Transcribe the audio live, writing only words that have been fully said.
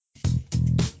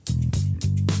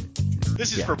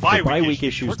This is for bye week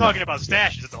issues. We're talking about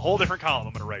stashes. Yeah. It's a whole different column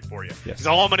I'm going to write for you. Yes. Because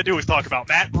all I'm going to do is talk about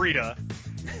Matt Breida.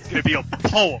 It's going to be a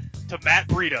poem to Matt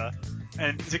Breida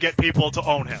and to get people to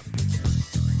own him.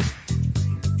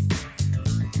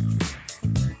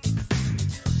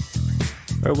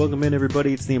 All right, welcome in,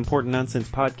 everybody. It's the Important Nonsense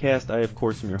Podcast. I, of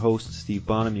course, am your host, Steve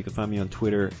Bonham. You can find me on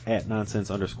Twitter at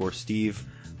 @nonsense_Steve.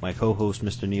 My co-host,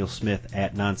 Mr. Neil Smith,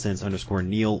 at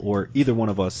 @nonsense_Neil, or either one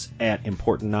of us at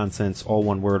Important Nonsense, all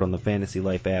one word, on the Fantasy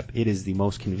Life app. It is the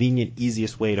most convenient,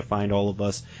 easiest way to find all of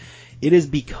us. It has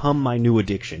become my new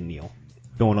addiction, Neil,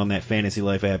 going on that Fantasy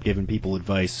Life app, giving people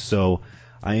advice. So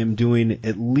I am doing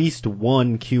at least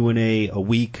one Q&A a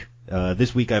week.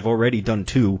 This week I've already done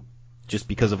 2, just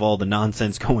because of all the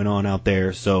nonsense going on out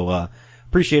there. So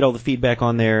appreciate all the feedback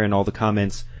on there and all the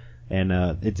comments. And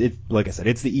it's like I said,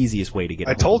 it's the easiest way to get.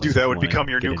 I told you that would become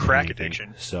your new crack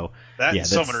addiction. So that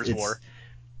Summoner's War.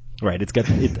 Right,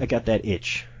 I got that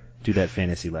itch to that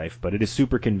Fantasy Life, but it is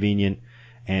super convenient.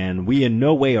 And we in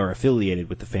no way are affiliated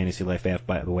with the Fantasy Life app,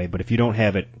 by the way. But if you don't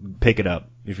have it, pick it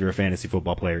up if you're a fantasy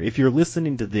football player. If you're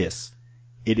listening to this,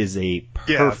 it is a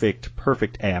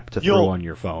perfect app to throw on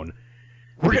your phone.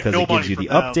 Because it gives you the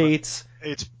updates.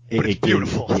 It's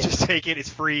beautiful. Just take it. It's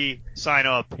free. Sign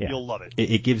up. Yeah. You'll love it.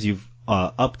 It gives you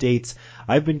updates.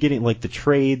 I've been getting like the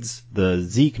trades, the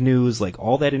Zeke news, like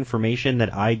all that information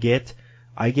that I get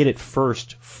it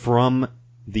first from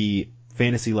the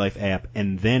Fantasy Life app,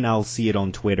 and then I'll see it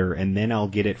on Twitter, and then I'll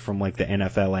get it from like the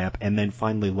NFL app, and then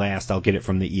finally last I'll get it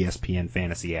from the ESPN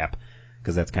Fantasy app,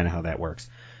 because that's kind of how that works.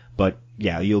 But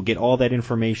yeah, you'll get all that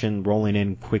information rolling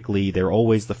in quickly. They're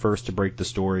always the first to break the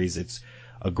stories. It's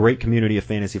a great community of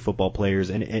fantasy football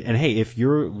players. And hey, if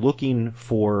you're looking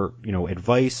for,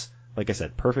 advice, like I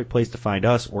said, perfect place to find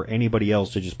us or anybody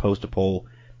else to just post a poll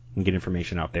and get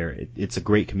information out there. It's a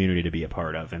great community to be a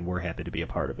part of, and we're happy to be a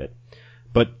part of it.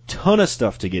 But ton of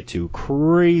stuff to get to.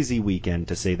 Crazy weekend,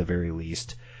 to say the very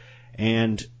least.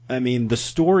 And, I mean, the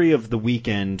story of the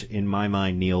weekend, in my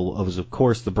mind, Neil, was, of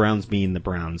course, the Browns being the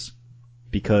Browns.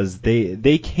 Because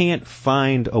they can't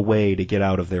find a way to get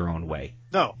out of their own way.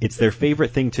 No. It's their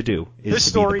favorite thing to do. This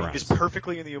story is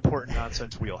perfectly in the Important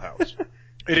Nonsense wheelhouse.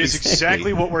 It is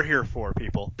exactly what we're here for,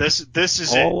 people. This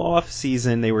is all off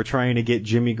season, they were trying to get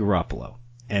Jimmy Garoppolo.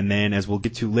 And then, as we'll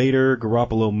get to later,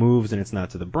 Garoppolo moves and it's not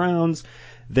to the Browns.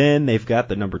 Then they've got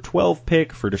the number 12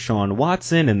 pick for Deshaun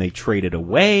Watson, and they traded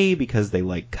away because they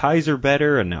like Kaiser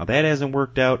better, and now that hasn't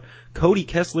worked out. Cody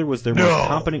Kessler was their most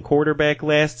competent quarterback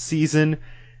last season,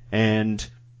 and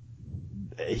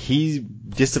he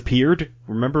disappeared.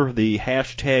 Remember the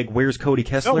hashtag "Where's Cody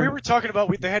Kessler"? No, we were talking about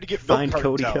they had to get milk Find cartons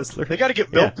Cody out. Kessler. They got to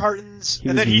get milk cartons,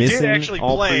 and then he did actually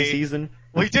all play. Preseason.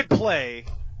 Well, he did play,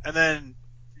 and then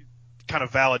kind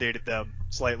of validated them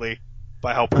slightly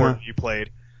by how poorly he played.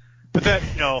 But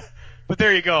but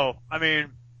there you go. I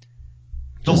mean,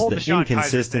 the whole Deshaun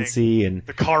inconsistency thing,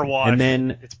 the car wash, and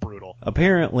then it's brutal.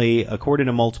 Apparently, according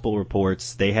to multiple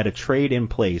reports, they had a trade in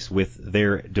place with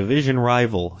their division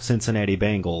rival Cincinnati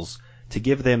Bengals to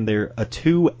give them a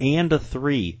 2 and a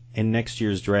 3 in next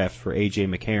year's draft for A.J.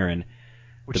 McCarron.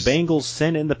 The Bengals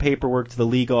sent in the paperwork to the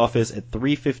league office at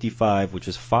 3:55, which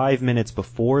is 5 minutes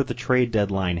before the trade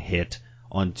deadline hit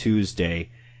on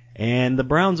Tuesday. And the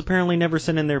Browns apparently never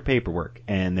sent in their paperwork,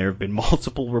 and there have been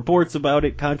multiple reports about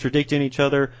it contradicting each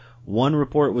other. One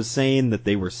report was saying that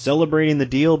they were celebrating the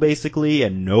deal, basically,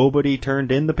 and nobody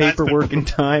turned in the paperwork in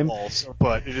time. Also,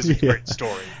 but it is a great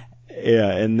story.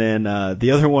 Yeah, and then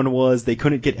the other one was they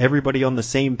couldn't get everybody on the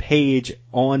same page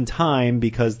on time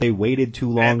because they waited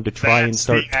too long to try and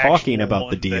start talking about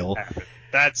the deal.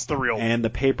 That's the real one. And the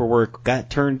paperwork got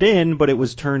turned in, but it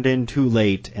was turned in too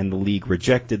late, and the league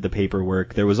rejected the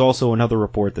paperwork. There was also another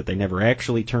report that they never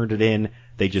actually turned it in.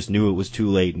 They just knew it was too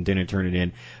late and didn't turn it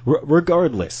in.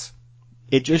 Regardless,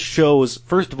 it just shows,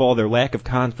 first of all, their lack of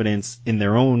confidence in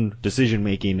their own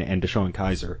decision-making and Deshaun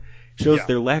Kaiser. It shows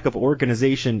their lack of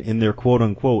organization in their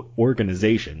quote-unquote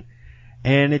organization.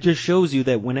 And it just shows you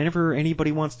that whenever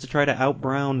anybody wants to try to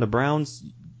out-Brown the Browns,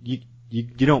 you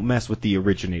don't mess with the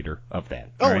originator of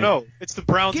that. Oh, right? No. It's the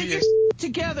Brownsiest. Get your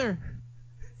together.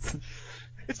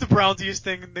 It's the Brownsiest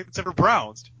thing that's ever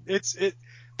Brownsed.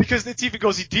 Because it even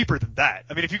goes deeper than that.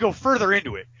 I mean, if you go further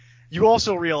into it, you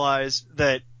also realize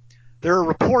that there are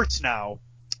reports now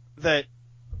that,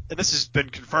 and this has been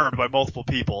confirmed by multiple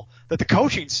people, that the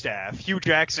coaching staff, Hugh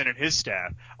Jackson and his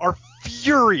staff, are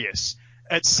furious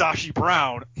at Sashi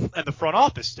Brown and the front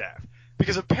office staff.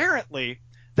 Because apparently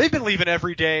they've been leaving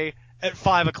every day at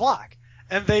 5 o'clock.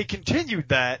 And they continued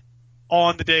that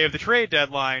on the day of the trade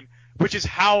deadline, which is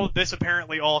how this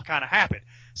apparently all kind of happened.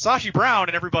 Sashi Brown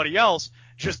and everybody else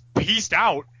just pieced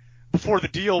out before the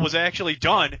deal was actually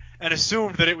done and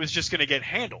assumed that it was just going to get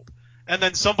handled. And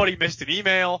then somebody missed an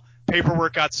email,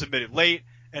 paperwork got submitted late,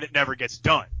 and it never gets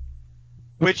done.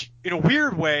 Which, in a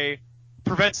weird way,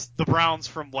 prevents the Browns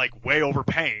from, like, way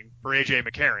overpaying for A.J.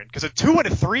 McCarron. Because a 2 and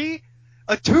a 3?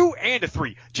 A 2 and a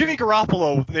 3. Jimmy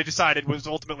Garoppolo, they decided, was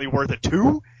ultimately worth a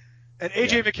 2? And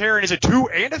A.J. McCarron is a 2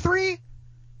 and a 3?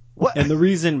 What? And the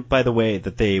reason, by the way,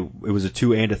 that it was a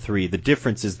 2 and a 3, the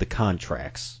difference is the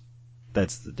contracts.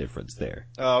 That's the difference there.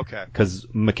 Oh, okay. Because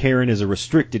McCarron is a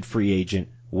restricted free agent,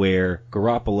 where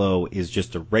Garoppolo is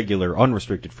just a regular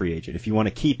unrestricted free agent. If you want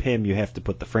to keep him, you have to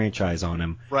put the franchise on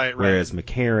him. Right. Whereas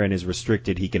McCarron is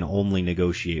restricted, he can only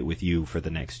negotiate with you for the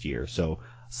next year. So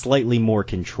slightly more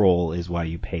control is why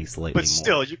you pay slightly more. But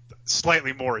still,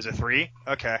 slightly more is a 3?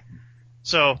 Okay.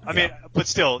 So, I mean, but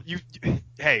still,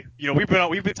 hey,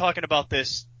 we've been talking about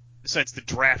this since the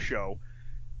draft show,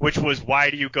 which was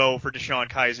why do you go for Deshaun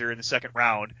Kaiser in the second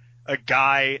round, a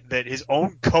guy that his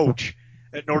own coach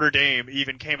at Notre Dame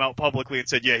even came out publicly and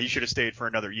said, yeah, he should have stayed for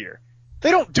another year.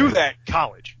 They don't do that in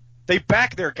college. They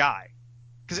back their guy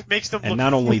because it makes them look And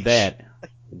not only foolish.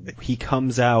 that, he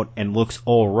comes out and looks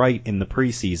all right in the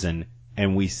preseason,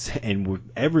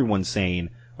 and everyone's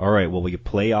saying, all right, well, you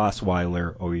play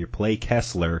Osweiler or you play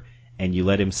Kessler, and you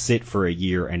let him sit for a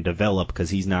year and develop because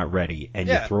he's not ready, and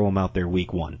you throw him out there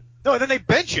week 1. No, and then they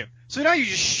bench him. So now you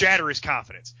just shatter his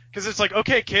confidence. Because it's like,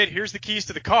 okay, kid, here's the keys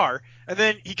to the car. And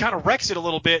then he kind of wrecks it a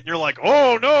little bit, and you're like,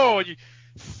 oh, no. And you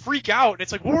freak out, and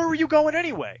it's like, where were you going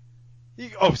anyway?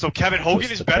 So Kevin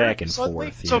Hogan is better back and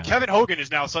suddenly? forth, So yeah. Kevin Hogan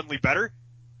is now suddenly better?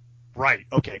 Right.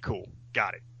 Okay, cool.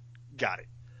 Got it.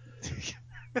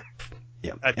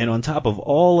 Yeah. And on top of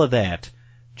all of that,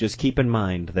 just keep in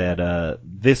mind that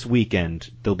this weekend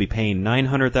they'll be paying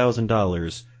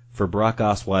 $900,000 for Brock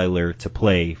Osweiler to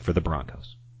play for the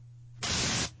Broncos.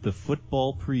 The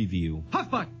football preview.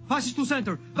 Halfback, passes to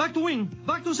center, back to wing,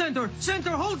 back to center,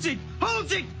 center holds it,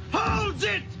 holds it, holds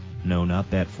it! No, not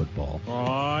that football.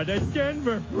 Oh, the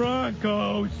Denver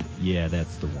Broncos. Yeah,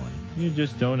 that's the one. You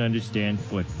just don't understand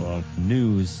football.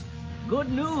 News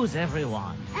Good news,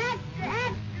 everyone. Extra,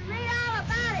 extra, read all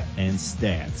about it. and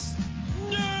stats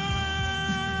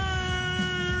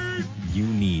you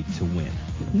need to win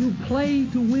You play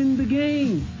to win the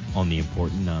game. on the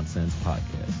Important Nonsense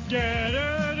Podcast.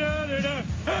 Da-da-da-da-da.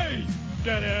 Hey!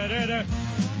 Da-da-da-da.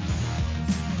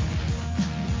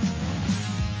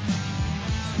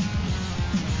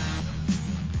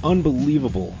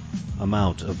 Unbelievable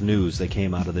amount of news that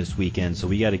came out of this weekend, so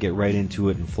we got to get right into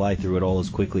it and fly through it all as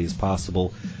quickly as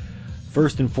possible.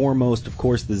 First and foremost, of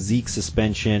course, the Zeke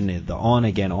suspension, the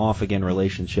on-again, off-again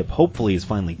relationship, hopefully is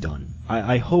finally done.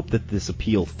 I hope that this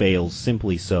appeal fails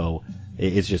simply so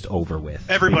it's just over with.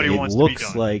 Everybody wants to be done. It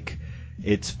looks like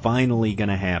it's finally going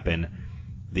to happen.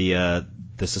 The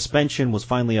suspension was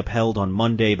finally upheld on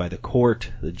Monday by the court.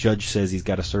 The judge says he's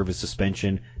got to serve a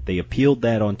suspension. They appealed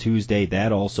that on Tuesday.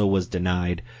 That also was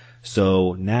denied.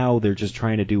 So now they're just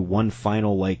trying to do one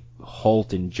final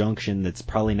halt injunction that's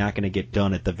probably not going to get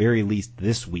done at the very least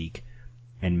this week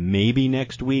and maybe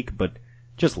next week, but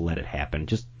just let it happen.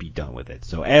 Just be done with it.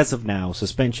 So as of now,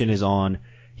 suspension is on.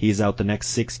 He's out the next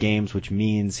 6 games, which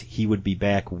means he would be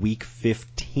back week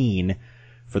 15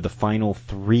 for the final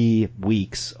 3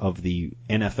 weeks of the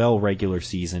NFL regular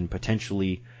season,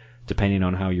 potentially, depending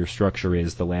on how your structure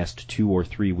is, the last 2 or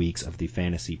 3 weeks of the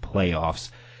fantasy playoffs.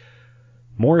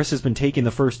 Morris has been taking the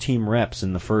first team reps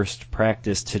in the first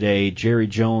practice today. Jerry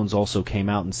Jones also came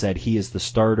out and said he is the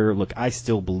starter. Look, I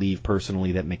still believe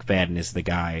personally that McFadden is the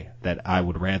guy that I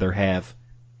would rather have.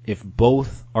 If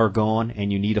both are gone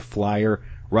and you need a flyer,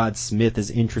 Rod Smith is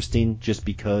interesting just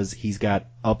because he's got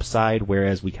upside,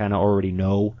 whereas we kind of already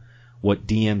know what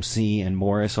DMC and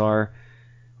Morris are.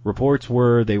 Reports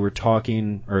were they were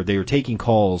taking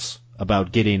calls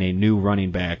about getting a new running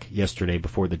back yesterday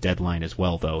before the deadline as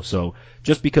well, though. So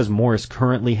just because Morris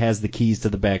currently has the keys to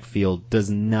the backfield does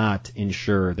not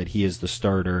ensure that he is the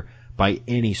starter by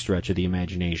any stretch of the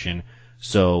imagination.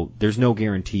 So there's no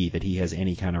guarantee that he has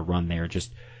any kind of run there.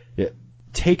 Just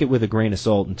take it with a grain of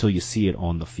salt until you see it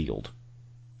on the field.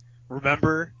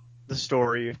 Remember the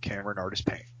story of Cameron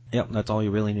Artis-Payne. Yep, that's all you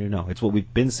really need to know. It's what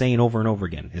we've been saying over and over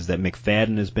again, is that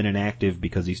McFadden has been inactive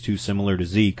because he's too similar to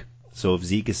Zeke. So if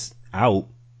Zeke is out,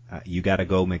 you got to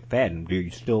go McFadden. Do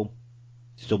you still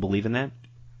believe in that?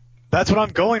 That's what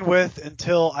I'm going with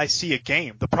until I see a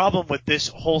game. The problem with this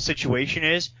whole situation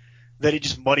is that it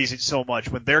just muddies it so much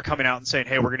when they're coming out and saying,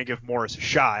 hey, we're going to give Morris a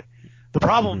shot. The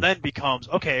problem then becomes,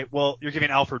 okay, well, you're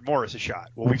giving Alfred Morris a shot.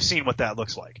 Well, we've seen what that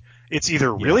looks like. It's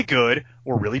either really good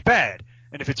or really bad.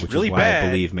 And if it's Which really is why bad, I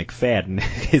believe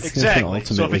McFadden is exactly. going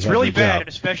to ultimately So if it's have really the bad, job. and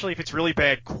especially if it's really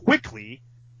bad quickly,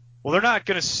 well, they're not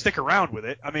going to stick around with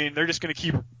it. I mean, they're just going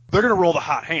to they're going to roll the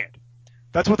hot hand.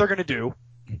 That's what they're going to do.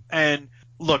 And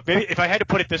look, maybe if I had to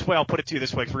put it this way, I'll put it to you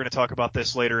this way, because we're going to talk about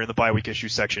this later in the bye week issue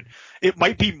section. It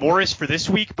might be Morris for this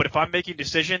week, but if I'm making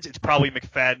decisions, it's probably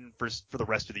McFadden for the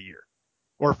rest of the year,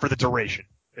 or for the duration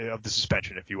of the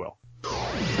suspension, if you will.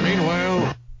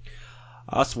 Meanwhile,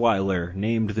 Osweiler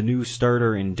named the new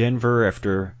starter in Denver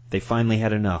after they finally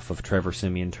had enough of Trevor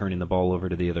Siemian turning the ball over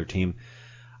to the other team.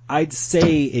 I'd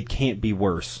say it can't be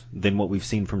worse than what we've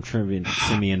seen from Trevor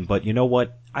Siemian, but you know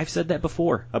what? I've said that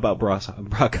before about Brock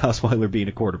Osweiler being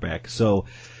a quarterback, so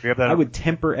I would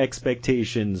temper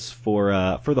expectations for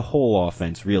the whole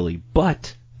offense, really.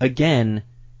 But, again,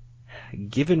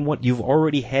 given what you've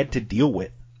already had to deal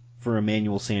with for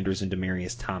Emmanuel Sanders and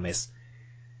Demaryius Thomas,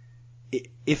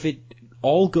 if it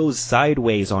all goes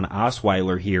sideways on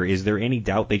Osweiler here, is there any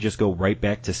doubt they just go right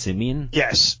back to Siemian?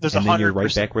 Yes, there's 100%. And then you're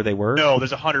right back where they were? No,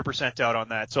 there's 100% doubt on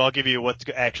that. So I'll give you what's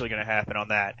actually going to happen on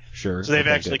that. Sure. So they've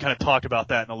actually kind of talked about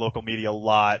that in the local media a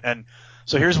lot. And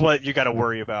so here's what you got to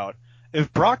worry about.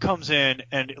 If Brock comes in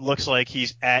and it looks like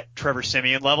he's at Trevor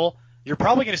Siemian level, you're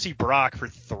probably going to see Brock for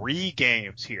 3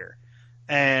 games here.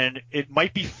 And it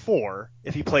might be 4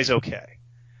 if he plays okay.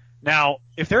 Now,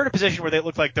 if they're in a position where they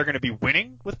look like they're going to be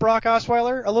winning with Brock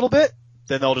Osweiler a little bit,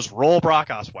 then they'll just roll Brock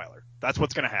Osweiler. That's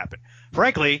what's going to happen.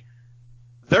 Frankly,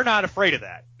 they're not afraid of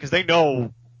that because they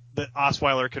know that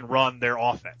Osweiler can run their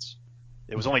offense.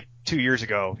 It was only 2 years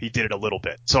ago he did it a little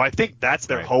bit. So I think that's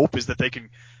their hope, is that they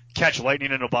can catch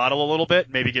lightning in a bottle a little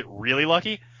bit, maybe get really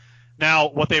lucky. Now,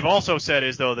 what they've also said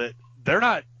is, though, that they're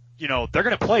not, they're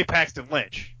going to play Paxton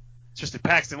Lynch. It's just that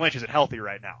Paxton Lynch isn't healthy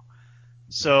right now.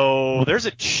 So there's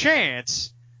a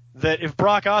chance that if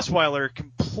Brock Osweiler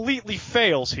completely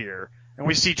fails here and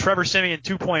we see Trevor Siemian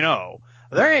 2.0,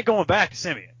 they ain't going back to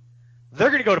Siemian. They're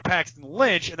going to go to Paxton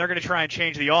Lynch, and they're going to try and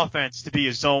change the offense to be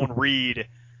a zone read,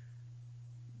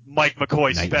 Mike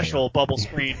McCoy special bubble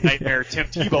screen nightmare Tim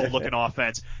Tebow looking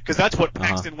offense, because that's what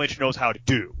Paxton Lynch knows how to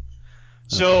do.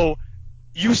 So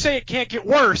you say it can't get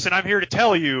worse, and I'm here to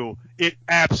tell you it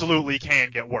absolutely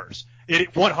can get worse.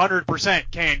 It 100%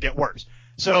 can get worse.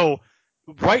 So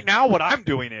right now what I'm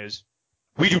doing is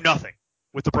we do nothing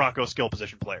with the Broncos skill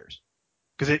position players,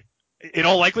 because in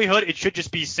all likelihood it should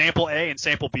just be sample A and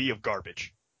sample B of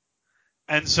garbage.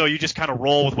 And so you just kind of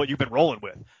roll with what you've been rolling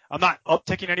with. I'm not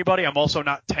upticking anybody. I'm also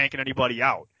not tanking anybody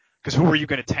out, because who are you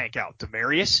going to tank out?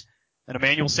 Demaryius and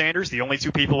Emmanuel Sanders, the only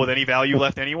 2 people with any value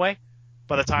left anyway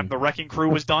by the time the wrecking crew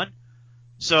was done.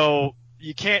 So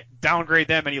you can't downgrade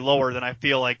them any lower than I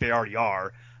feel like they already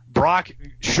are. Brock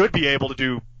should be able to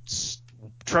do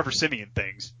Trevor Siemian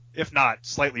things, if not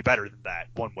slightly better than that,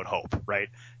 one would hope, right?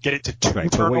 Get it to 2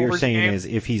 turnovers. So what you're saying game. is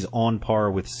if he's on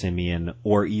par with Siemian,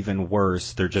 or even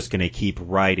worse, they're just going to keep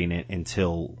riding it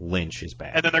until Lynch is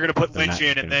back. And then they're going to put Lynch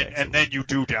in, and then you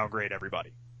do downgrade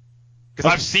everybody. Because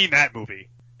I've seen that movie.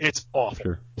 It's awful.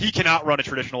 Sure. He cannot run a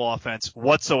traditional offense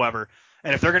whatsoever.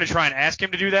 And if they're going to try and ask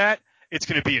him to do that, it's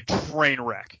going to be a train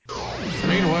wreck.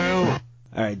 meanwhile,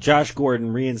 All right, Josh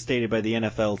Gordon reinstated by the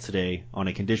NFL today on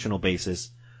a conditional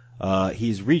basis.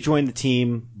 He's rejoined the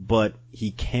team, but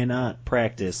he cannot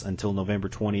practice until November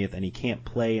 20th, and he can't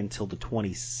play until the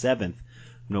 27th of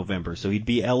November. So he'd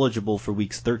be eligible for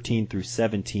weeks 13 through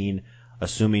 17,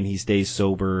 assuming he stays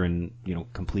sober and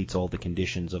completes all the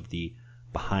conditions of the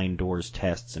behind doors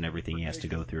tests and everything he has to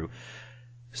go through.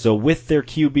 So with their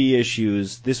QB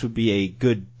issues, this would be a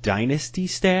good dynasty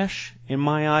stash in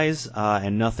my eyes,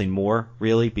 and nothing more,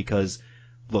 really, because,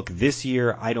 look, this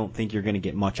year I don't think you're going to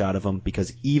get much out of him,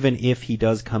 because even if he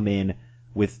does come in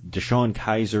with Deshaun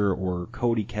Kaiser or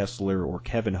Cody Kessler or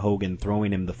Kevin Hogan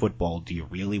throwing him the football, do you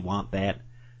really want that?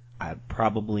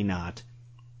 Probably not.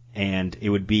 And it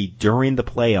would be during the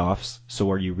playoffs,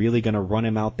 so are you really going to run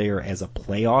him out there as a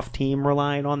playoff team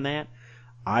relying on that?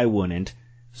 I wouldn't.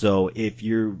 So if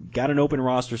you've got an open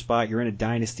roster spot, you're in a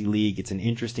dynasty league, it's an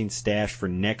interesting stash for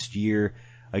next year.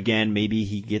 Again, maybe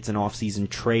he gets an off-season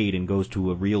trade and goes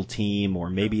to a real team, or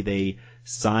maybe they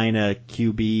sign a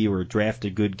QB or draft a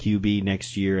good QB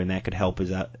next year, and that could help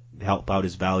out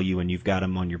his value, and you've got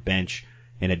him on your bench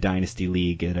in a dynasty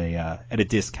league at a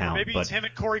discount. Or maybe it's him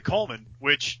and Corey Coleman,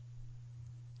 which,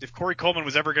 if Corey Coleman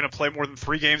was ever going to play more than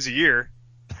 3 games a year.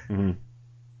 Mm-hmm.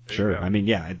 Sure. I mean,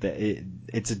 yeah,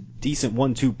 it's a decent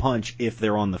 1-2 punch if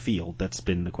they're on the field. That's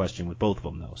been the question with both of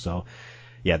them, though. So,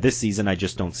 yeah, this season I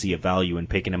just don't see a value in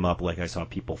picking him up like I saw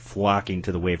people flocking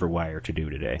to the waiver wire to do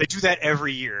today. They do that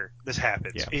every year. This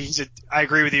happens. Yeah. I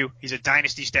agree with you. He's a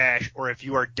dynasty stash, or if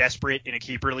you are desperate in a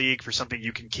keeper league for something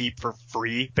you can keep for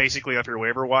free, basically off your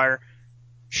waiver wire,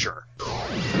 sure.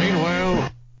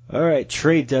 Meanwhile, All right,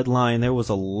 trade deadline. There was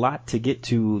a lot to get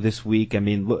to this week. I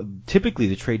mean, typically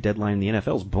the trade deadline in the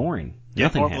NFL is boring. Yeah,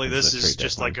 Nothing normally happens this at is trade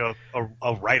just deadline. like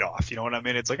a write-off. You know what I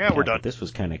mean? It's like, we're Yeah, done. but this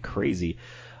was kind of crazy.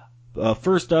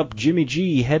 First up, Jimmy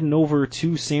G heading over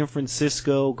to San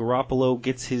Francisco. Garoppolo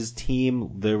gets his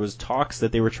team. There was talks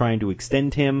that they were trying to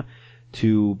extend him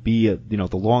to be the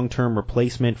long-term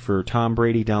replacement for Tom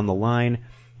Brady down the line.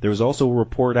 There was also a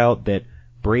report out that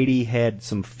Brady had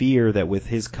some fear that with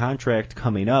his contract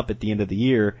coming up at the end of the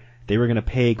year, they were going to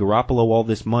pay Garoppolo all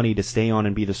this money to stay on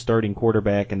and be the starting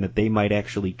quarterback, and that they might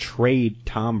actually trade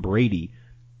Tom Brady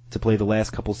to play the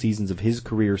last couple seasons of his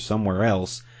career somewhere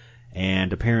else.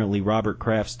 And apparently Robert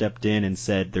Kraft stepped in and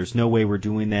said, there's no way we're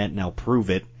doing that, and I'll prove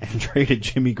it, and traded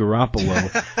Jimmy Garoppolo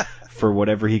for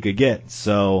whatever he could get.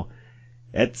 So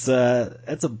that's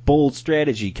a bold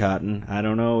strategy, Cotton. I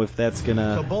don't know if that's going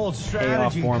to pay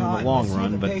off for him in the long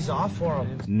run,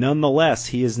 but nonetheless,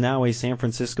 he is now a San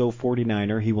Francisco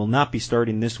 49er. He will not be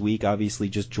starting this week, obviously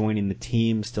just joining the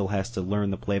team, still has to learn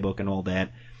the playbook and all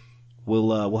that.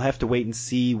 We'll have to wait and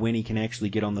see when he can actually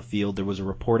get on the field. There was a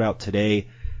report out today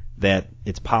that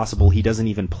it's possible he doesn't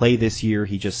even play this year.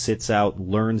 He just sits out,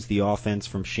 learns the offense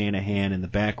from Shanahan in the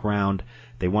background.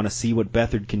 They want to see what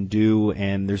Beathard can do,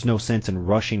 and there's no sense in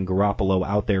rushing Garoppolo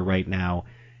out there right now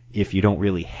if you don't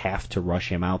really have to rush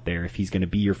him out there. If he's going to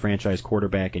be your franchise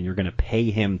quarterback and you're going to pay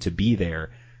him to be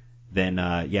there, then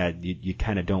you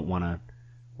kind of don't want to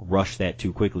rush that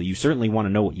too quickly. You certainly want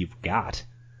to know what you've got,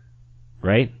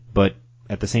 right? But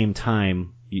at the same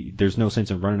time, there's no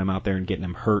sense in running him out there and getting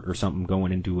him hurt or something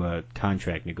going into a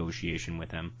contract negotiation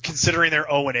with him. Considering they're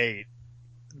 0-8,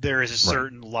 there is a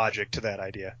certain logic to that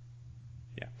idea.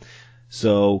 Yeah.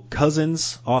 So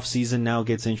Cousins offseason now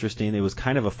gets interesting. It was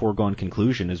kind of a foregone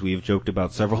conclusion, as we have joked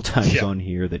about several times on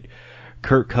here, that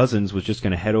Kirk Cousins was just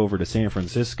going to head over to San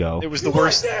Francisco. It was the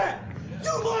worst.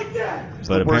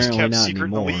 But apparently not secret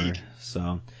anymore. in the league.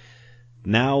 So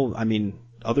now, I mean,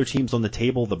 other teams on the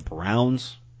table, the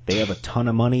Browns, they have a ton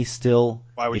of money still.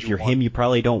 Why would if you you're want him, you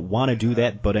probably don't want to do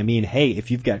that. But I mean, hey,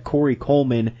 if you've got Corey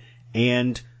Coleman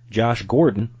and Josh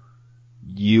Gordon,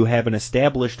 you have an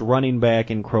established running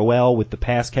back in Crowell with the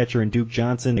pass catcher and Duke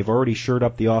Johnson. They've already shored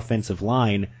up the offensive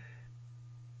line.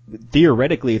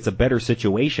 Theoretically, it's a better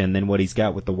situation than what he's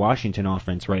got with the Washington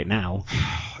offense right now.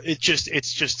 It's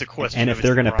just a question. And of if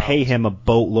they're going to pay him a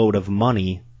boatload of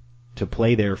money to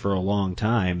play there for a long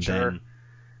time, Sure. then,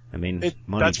 I mean,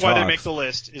 money that's why they talks. make the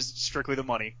list, is strictly the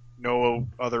money. No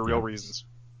other real reasons.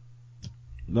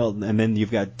 Well, and then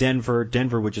you've got Denver.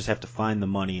 Denver would just have to find the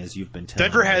money, as you've been telling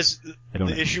Denver me. has I don't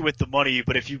the know. issue with the money,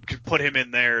 but if you could put him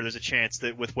in there's a chance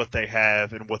that with what they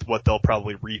have and with what they'll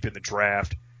probably reap in the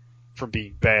draft from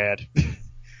being bad,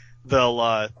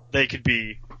 they could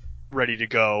be ready to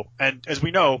go. And as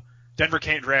we know, Denver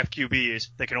can't draft QBs;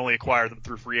 they can only acquire them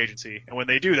through free agency. And when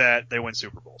they do that, they win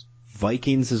Super Bowls.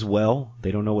 Vikings as well.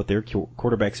 They don't know what their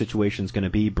quarterback situation is going to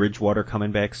be. Bridgewater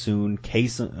coming back soon.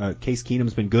 Case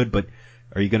Keenum's been good, but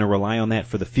are you going to rely on that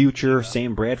for the future? Yeah.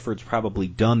 Sam Bradford's probably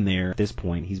done there at this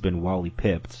point. He's been Wally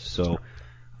pipped. So,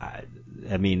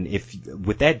 I mean, if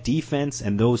with that defense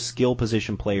and those skill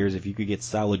position players, if you could get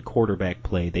solid quarterback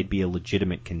play, they'd be a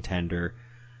legitimate contender.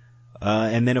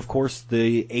 And then, of course,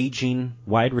 the aging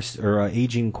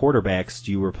quarterbacks.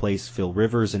 Do you replace Phil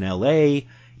Rivers in L.A.,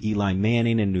 Eli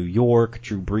Manning in New York,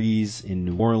 Drew Brees in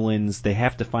New Orleans? They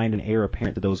have to find an heir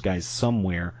apparent to those guys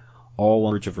somewhere, all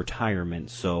on the verge of retirement.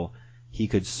 So he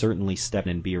could certainly step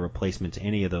in and be a replacement to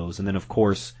any of those. And then, of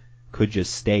course, could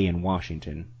just stay in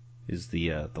Washington is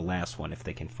the last one if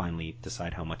they can finally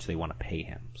decide how much they want to pay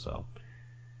him. So,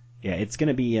 yeah, it's going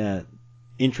to be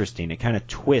interesting. It kind of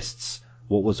twists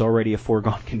what was already a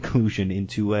foregone conclusion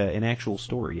into an actual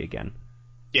story again.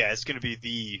 Yeah, it's going to be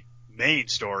the main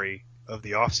story of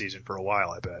the offseason for a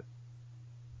while, I bet.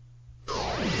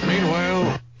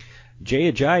 Meanwhile,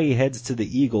 Jay Ajayi heads to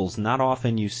the Eagles. Not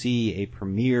often you see a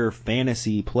premier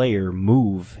fantasy player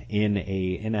move in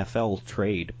a NFL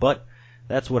trade, but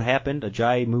that's what happened.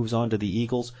 Ajayi moves on to the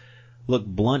Eagles. Look,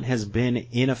 Blunt has been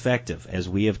ineffective, as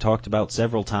we have talked about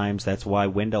several times. That's why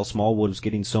Wendell Smallwood was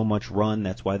getting so much run.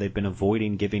 That's why they've been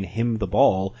avoiding giving him the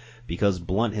ball, because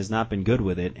Blunt has not been good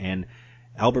with it. And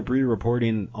Albert Breer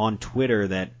reporting on Twitter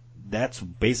that that's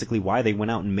basically why they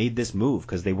went out and made this move,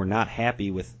 because they were not happy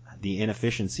with the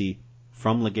inefficiency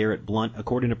from LeGarrette Blunt.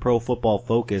 According to Pro Football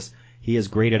Focus, He is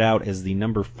graded out as the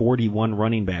number 41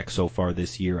 running back so far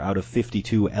this year out of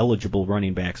 52 eligible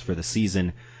running backs for the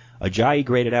season. Ajayi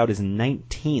graded out as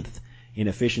 19th in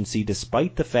efficiency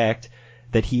despite the fact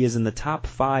that he is in the top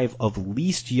 5 of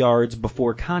least yards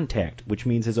before contact, which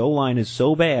means his O-line is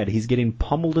so bad he's getting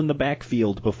pummeled in the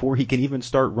backfield before he can even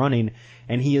start running,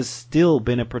 and he has still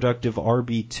been a productive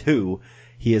RB2.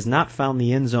 He has not found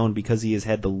the end zone because he has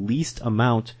had the least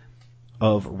amount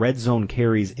of red zone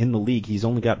carries in the league. He's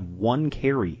only got 1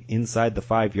 carry inside the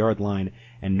 5-yard line,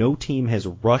 and no team has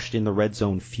rushed in the red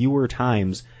zone fewer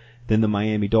times than the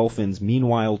Miami Dolphins.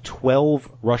 Meanwhile, 12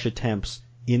 rush attempts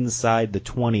inside the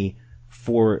 20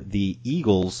 for the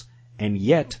Eagles, and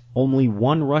yet only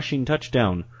 1 rushing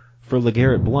touchdown for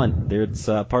LeGarrette Blount. That's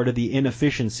part of the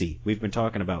inefficiency we've been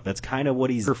talking about. That's kind of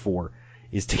what he's here for,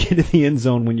 is to get in the end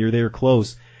zone when you're there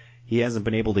close. He hasn't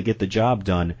been able to get the job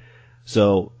done.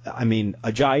 So, I mean,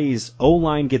 Ajayi's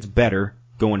O-line gets better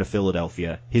going to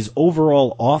Philadelphia. His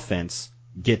overall offense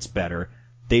gets better.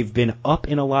 They've been up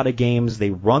in a lot of games. They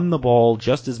run the ball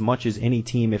just as much as any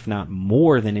team, if not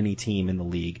more than any team in the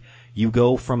league. You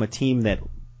go from a team that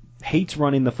hates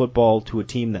running the football to a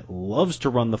team that loves to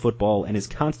run the football and is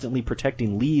constantly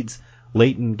protecting leads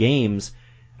late in games.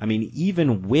 I mean,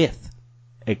 even with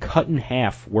a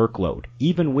cut-in-half workload,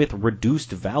 even with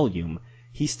reduced volume,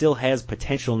 he still has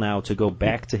potential now to go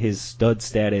back to his stud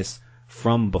status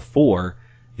from before.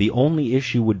 The only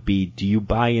issue would be, do you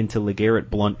buy into LeGarrette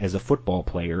Blount as a football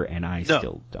player? And I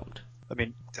still don't. I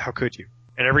mean, how could you?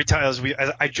 And every time, as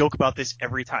I joke about this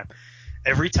every time.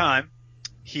 Every time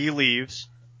he leaves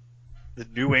the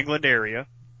New England area,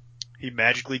 he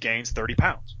magically gains 30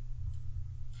 pounds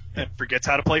and forgets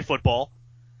how to play football.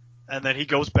 And then he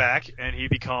goes back and he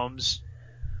becomes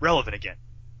relevant again.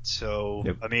 So,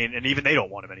 I mean, and even they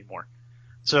don't want him anymore.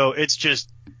 So it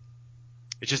just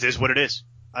is what it is.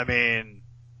 I mean,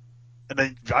 and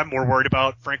then I'm more worried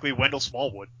about, frankly, Wendell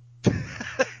Smallwood.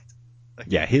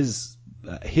 Yeah, his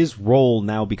role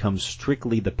now becomes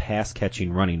strictly the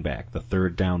pass-catching running back, the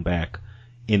third down back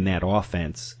in that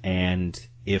offense. And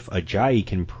if Ajayi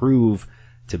can prove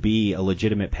to be a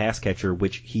legitimate pass catcher,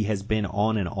 which he has been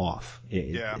on and off,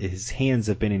 his hands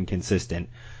have been inconsistent.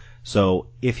 So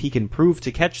if he can prove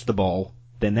to catch the ball,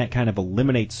 then that kind of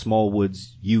eliminates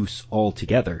Smallwood's use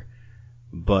altogether.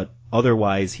 But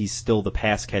otherwise, he's still the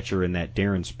pass catcher in that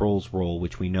Darren Sproles role,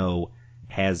 which we know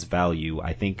has value.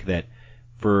 I think that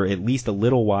for at least a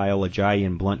little while, Ajayi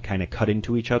and Blount kind of cut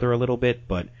into each other a little bit,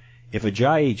 but if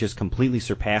Ajayi just completely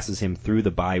surpasses him through the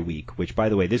bye week, which, by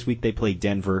the way, this week they play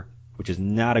Denver, which is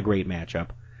not a great matchup.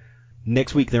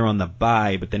 Next week they're on the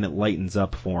bye, but then it lightens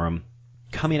up for him.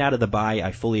 Coming out of the bye,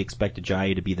 I fully expect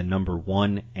Ajayi to be the number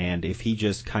 1, and if he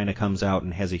just kind of comes out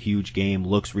and has a huge game,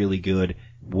 looks really good,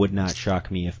 would not shock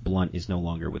me if Blount is no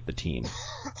longer with the team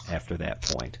after that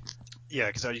point. Yeah,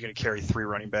 because are you going to carry 3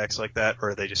 running backs like that, or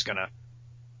are they just going to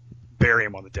bury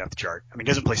him on the depth chart? I mean, he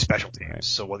doesn't play special teams, right.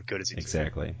 So what good is he?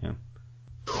 Exactly. Yeah.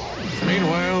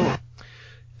 Meanwhile,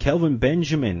 Kelvin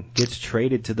Benjamin gets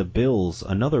traded to the Bills.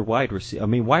 Another wide receiver. I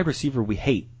mean, wide receiver we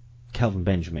hate. Kelvin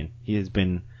Benjamin. He has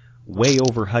been way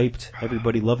overhyped.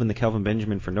 Everybody loving the Kelvin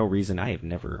Benjamin for no reason. I have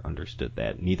never understood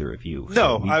that. Neither of you.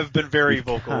 No, I've been very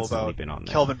vocal about on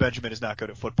Kelvin Benjamin is not good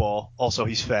at football. Also,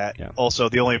 he's fat. Yeah. Also,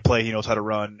 the only play he knows how to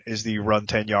run is the run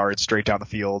 10 yards straight down the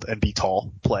field and be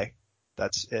tall play.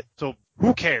 That's it. So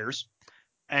who cares?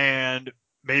 And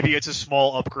maybe it's a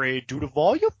small upgrade due to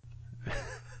volume.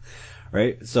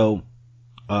 Right. So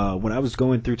when I was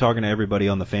going through talking to everybody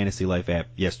on the Fantasy Life app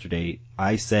yesterday,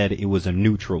 I said it was a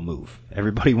neutral move.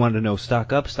 Everybody wanted to know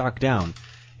stock up, stock down,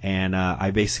 and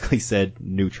I basically said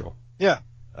neutral. Yeah.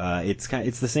 It's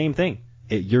the same thing.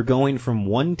 You're going from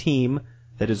one team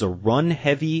that is a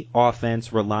run-heavy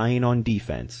offense relying on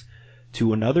defense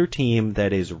to another team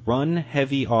that is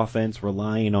run-heavy offense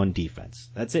relying on defense.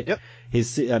 That's it. Yep.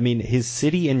 His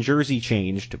city and jersey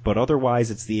changed, but otherwise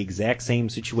it's the exact same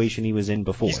situation he was in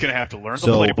before. He's going to have to learn the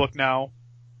playbook now.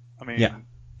 I mean, yeah.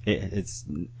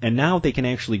 And now they can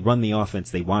actually run the offense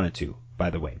they wanted to, by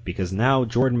the way, because now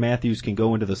Jordan Matthews can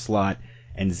go into the slot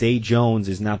and Zay Jones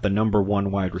is not the number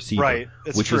 1 wide receiver, right,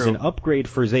 which true. is an upgrade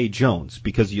for Zay Jones,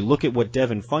 because you look at what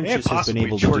Devin Funchess has been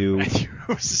able to do.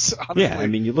 Matthews, yeah, I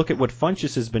mean, you look at what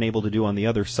Funchess has been able to do on the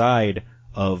other side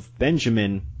of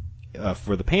Benjamin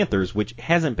for the Panthers, which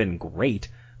hasn't been great,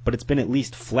 but it's been at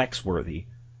least flex-worthy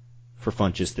for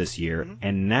Funchess this year. Mm-hmm.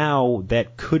 And now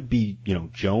that could be,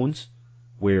 Jones,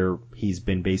 where he's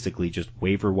been basically just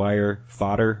waiver wire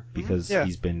fodder because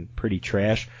he's been pretty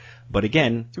trash. But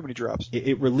again, too many drops.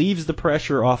 It relieves the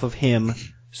pressure off of him,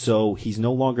 so he's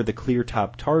no longer the clear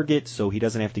top target, so he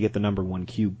doesn't have to get the number 1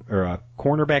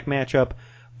 cornerback matchup.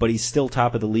 but he's still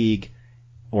top of the league,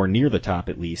 or near the top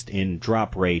at least, in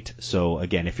drop rate. So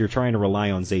again, if you're trying to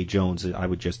rely on Zay Jones, I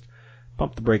would just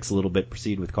pump the brakes a little bit,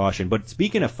 proceed with caution. But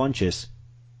speaking of Funchess,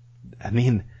 I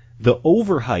mean, the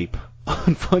overhype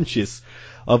on Funchess,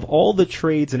 of all the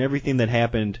trades and everything that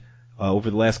happened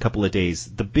over the last couple of days,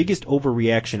 the biggest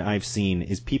overreaction I've seen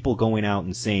is people going out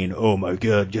and saying, "Oh my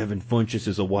God, Devin Funchess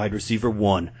is a wide receiver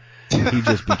 1. He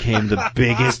just became the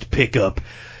biggest pickup.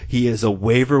 He is a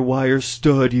waiver wire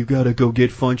stud. You gotta go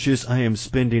get Funchess. I am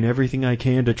spending everything I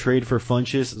can to trade for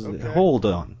Funchess." Okay. Hold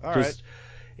on. All just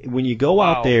right. When you go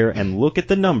out there and look at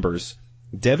the numbers,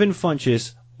 Devin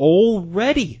Funchess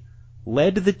already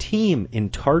led the team in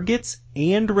targets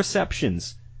and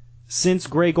receptions since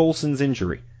Greg Olsen's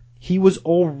injury. He was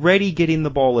already getting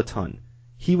the ball a ton.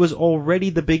 He was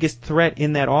already the biggest threat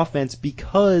in that offense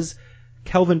because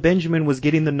Kelvin Benjamin was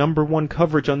getting the number 1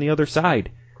 coverage on the other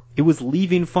side. It was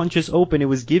leaving Funchess open. It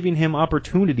was giving him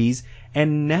opportunities,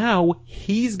 and now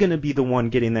he's going to be the one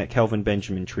getting that Kelvin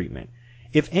Benjamin treatment.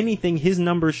 If anything, his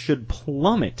numbers should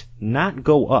plummet, not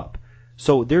go up.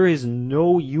 So there is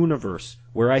no universe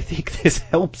where I think this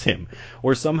helps him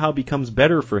or somehow becomes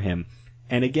better for him.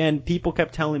 And again, people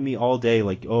kept telling me all day,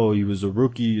 like, oh, he was a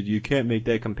rookie, you can't make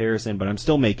that comparison, but I'm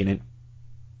still making it.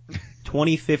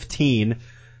 2015,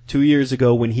 2 years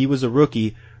ago, when he was a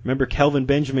rookie, remember Kelvin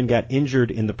Benjamin got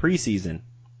injured in the preseason,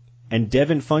 and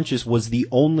Devin Funchess was the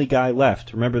only guy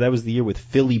left. Remember, that was the year with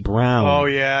Philly Brown. Oh,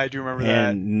 yeah, I do remember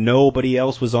that. And nobody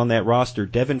else was on that roster.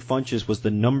 Devin Funchess was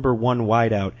the number 1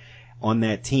 wideout on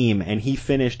that team, and he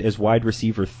finished as wide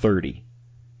receiver 30.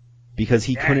 Because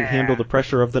he couldn't handle the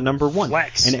pressure of the number 1.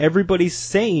 Flex. And everybody's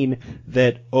saying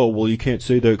that, oh, well, you can't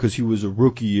say that because he was a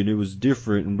rookie and it was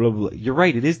different and blah, blah, blah. You're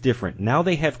right, it is different. Now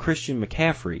they have Christian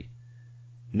McCaffrey.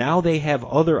 Now they have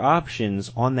other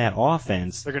options on that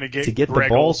offense to get Greg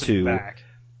the ball Olsen to. Back.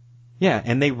 Yeah,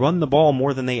 and they run the ball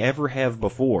more than they ever have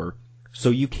before. So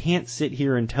you can't sit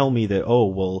here and tell me that, oh,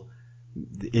 well,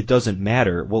 it doesn't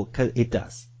matter. Well, 'cause it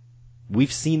does.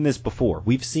 We've seen this before.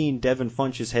 We've seen Devin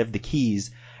Funchess have the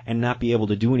keys and not be able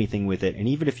to do anything with it. And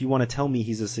even if you want to tell me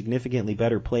he's a significantly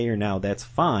better player now, that's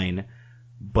fine.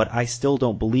 But I still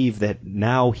don't believe that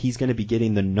now he's going to be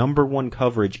getting the number 1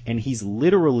 coverage, and he's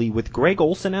literally, with Greg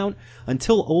Olsen out,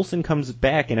 until Olsen comes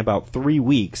back in about 3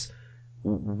 weeks,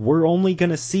 we're only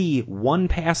going to see 1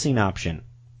 passing option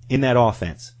in that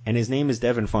offense, and his name is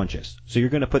Devin Funchess. So you're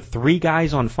going to put 3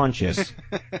 guys on Funchess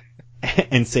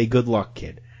and say, good luck,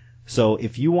 kid. So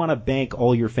if you want to bank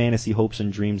all your fantasy hopes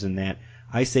and dreams in that,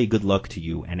 I say good luck to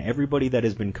you. And everybody that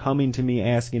has been coming to me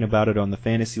asking about it on the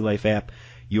Fantasy Life app,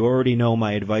 you already know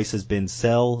my advice has been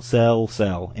sell, sell,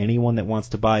 sell. Anyone that wants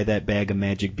to buy that bag of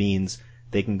magic beans,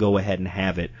 they can go ahead and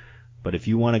have it. But if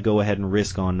you want to go ahead and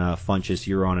risk on Funchess,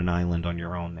 you're on an island on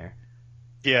your own there.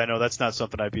 Yeah, no, that's not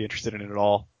something I'd be interested in at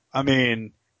all. I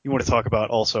mean, you want to talk about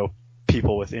also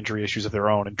people with injury issues of their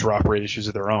own and drop rate issues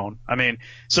of their own. I mean,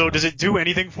 so does it do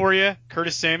anything for you?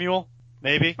 Curtis Samuel?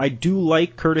 Maybe. I do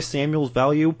like Curtis Samuel's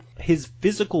value. His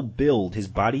physical build, his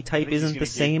body type isn't the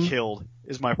same. Get killed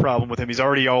is my problem with him. He's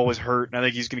already always hurt, and I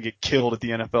think he's going to get killed at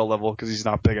the NFL level because he's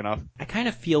not big enough. I kind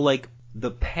of feel like the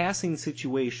passing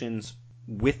situations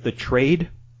with the trade,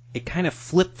 it kind of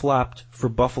flip-flopped for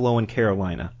Buffalo and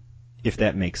Carolina, if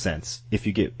that makes sense. If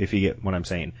you get what I'm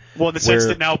saying. Well, in the sense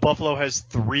that now Buffalo has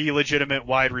 3 legitimate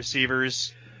wide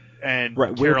receivers. And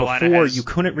right, where before you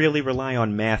couldn't really rely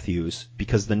on Matthews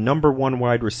because the number 1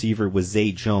 wide receiver was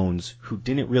Zay Jones, who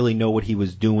didn't really know what he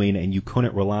was doing and you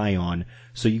couldn't rely on.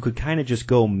 So you could kind of just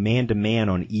go man-to-man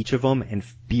on each of them and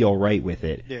be all right with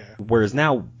it. Yeah. Whereas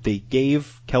now they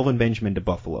gave Kelvin Benjamin to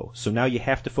Buffalo. So now you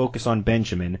have to focus on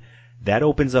Benjamin. That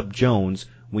opens up Jones.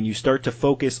 When you start to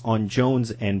focus on Jones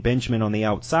and Benjamin on the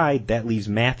outside, that leaves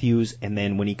Matthews, and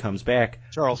then when he comes back,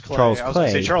 Charles Clay. Charles I was going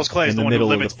to say Charles Clay is the one who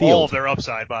limits all of their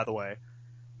upside, by the way.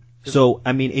 So,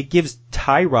 I mean, it gives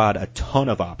Tyrod a ton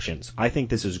of options. I think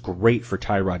this is great for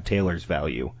Tyrod Taylor's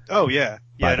value. Oh, yeah.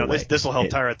 Yeah, no, this will help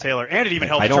Tyrod Taylor. And it even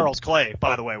helps Charles Clay,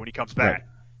 by the way, when he comes back.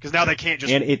 Because now they can't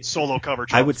just solo cover Charles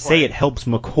Clay. I would say it helps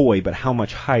McCoy, but how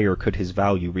much higher could his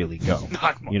value really go?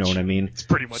 Not much. You know what I mean? It's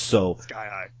pretty much sky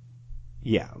high.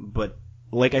 Yeah, but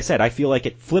like I said, I feel like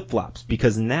it flip-flops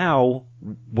because now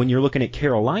when you're looking at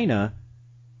Carolina,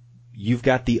 you've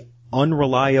got the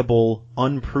unreliable,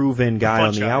 unproven guy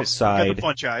on the outside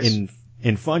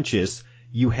in Funchess.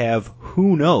 You have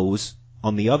who knows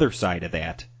on the other side of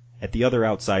that, at the other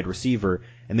outside receiver,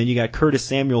 and then you got Curtis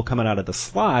Samuel coming out of the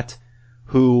slot,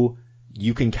 who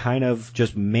you can kind of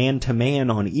just man-to-man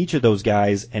on each of those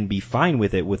guys and be fine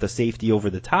with it with a safety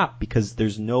over the top because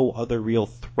there's no other real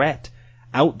threat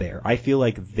out there. I feel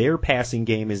like their passing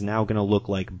game is now going to look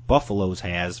like Buffalo's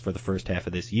has for the first half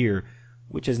of this year,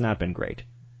 which has not been great.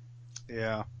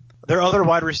 Yeah. Their other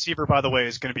wide receiver, by the way,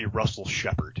 is going to be Russell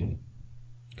Shepard.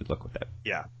 Good luck with that.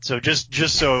 Yeah. So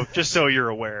just so you're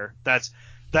aware, that's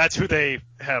who they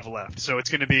have left. So it's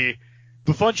going to be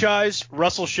the Funchise,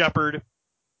 Russell Shepard,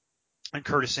 and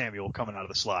Curtis Samuel coming out of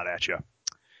the slot at you.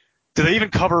 Do they even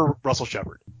cover Russell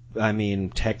Shepard? I mean,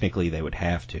 technically they would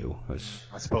have to.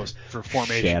 I suppose for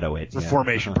formation. Shadow it. For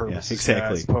formation purposes. Yeah, exactly.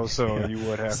 Yeah, I suppose so. You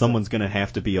would have. Someone's going to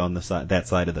have to be on the side, that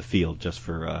side of the field just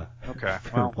for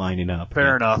lining up.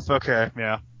 Fair enough. Okay.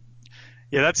 Yeah.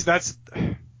 Yeah. That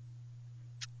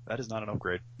is not an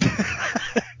upgrade.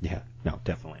 Yeah. No,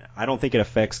 definitely not. I don't think it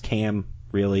affects Cam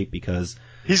really because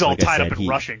he's all tied up in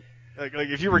rushing. Like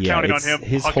if you were counting on him,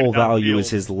 his whole value is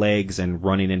his legs and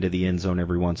running into the end zone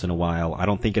every once in a while. I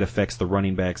don't think it affects the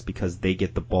running backs because they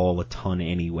get the ball a ton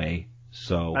anyway.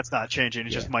 So that's not changing.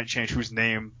 It just might change whose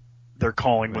name they're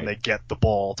calling when they get the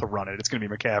ball to run it. It's going to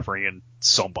be McCaffrey and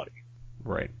somebody.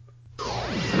 Right.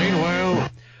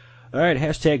 Meanwhile. All right,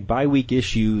 hashtag bye week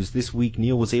issues. This week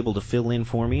Neil was able to fill in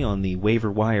for me on the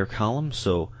waiver wire column,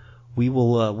 so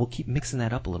we'll keep mixing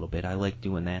that up a little bit. I like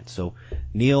doing that. So,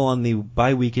 Neil, on the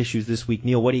bye week issues this week.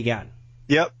 Neil, what do you got?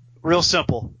 Yep, real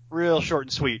simple, real short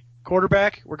and sweet.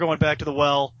 Quarterback, we're going back to the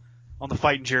well on the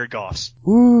fighting Jared Goffs.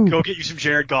 Woo. Go get you some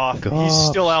Jared Goff. He's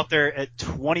still out there at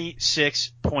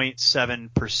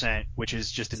 26.7%, which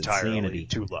is just entirely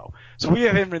too low. So we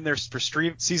have him in there for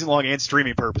season-long and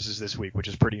streaming purposes this week, which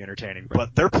is pretty entertaining. Right.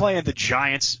 But they're playing the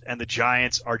Giants, and the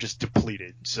Giants are just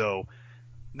depleted. So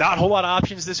not a whole lot of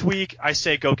options this week. I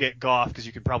say go get Goff because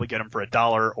you can probably get him for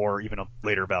 $1 or even a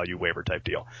later value waiver type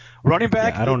deal. Running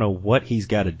back. Yeah, I don't know what he's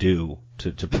got to do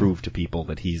to prove to people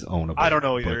that he's ownable. I don't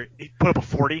know either. He put up a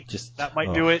 40. That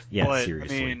might do it. Yeah, but,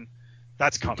 seriously. I mean,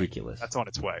 that's coming. Ridiculous. That's on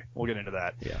its way. We'll get into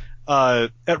that. Yeah.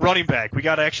 At running back, we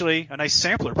got actually a nice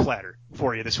sampler platter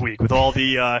for you this week with all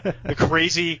the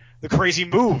crazy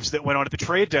moves that went on at the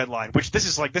trade deadline. Which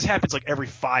this happens like every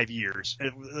 5 years.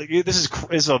 This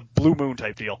is a blue moon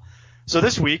type deal. So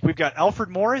this week we've got Alfred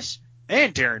Morris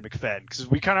and Darren McFadden because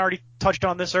we kind of already touched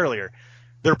on this earlier.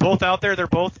 They're both out there. They're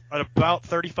both at about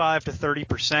 35 to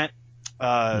 30%.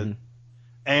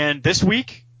 And this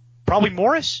week, probably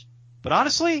Morris. But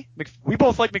honestly, we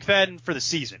both like McFadden for the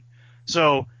season.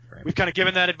 So we've kind of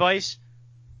given that advice.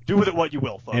 Do with it what you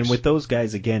will, folks. And with those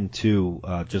guys, again, too,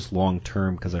 just long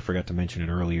term, because I forgot to mention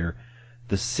it earlier,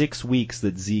 the 6 weeks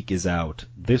that Zeke is out,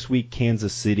 this week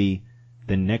Kansas City,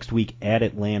 then next week at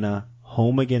Atlanta,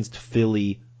 home against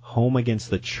Philly, home against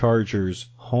the Chargers,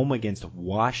 home against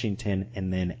Washington,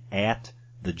 and then at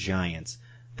the Giants.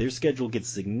 Their schedule gets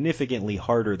significantly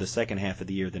harder the second half of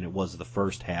the year than it was the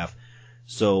first half.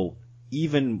 So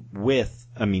even with,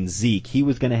 Zeke, he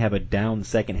was going to have a down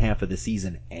second half of the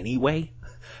season anyway.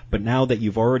 But now that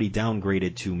you've already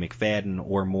downgraded to McFadden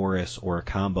or Morris or a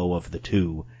combo of the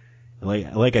two,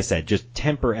 like I said, just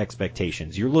temper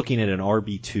expectations. You're looking at an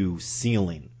RB2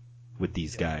 ceiling with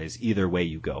these guys, either way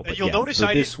you go. But and you'll notice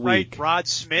I didn't write Rod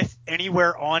Smith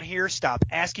anywhere on here. Stop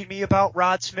asking me about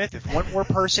Rod Smith. If one more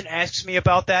person asks me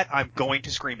about that, I'm going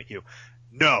to scream at you.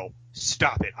 No,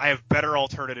 stop it. I have better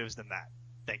alternatives than that.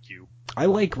 Thank you. I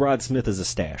like Rod Smith as a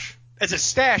stash. As a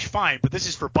stash, fine, but this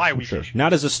is for bye week issues.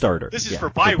 Not as a starter. This is for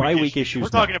bye week issues. We're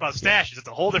talking about stashes. It's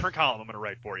a whole different column I'm going to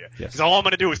write for you. Because all I'm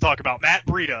going to do is talk about Matt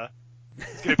Breida.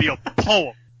 It's going to be a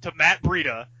poem to Matt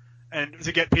Breida and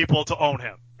to get people to own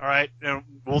him. All right? And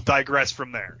we'll digress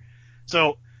from there.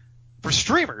 So, for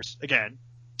streamers, again,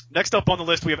 next up on the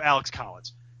list we have Alex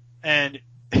Collins. And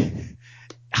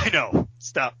I know.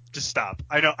 Stop. Just stop.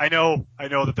 I know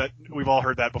that we've all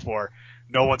heard that before.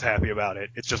 No one's happy about it.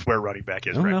 It's just where running back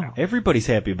is now. Everybody's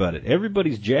happy about it.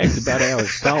 Everybody's jacked about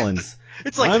Alex Collins.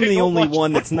 It's like I'm the only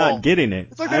one that's not getting it.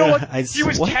 It's like he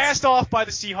was cast off by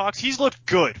the Seahawks. He's looked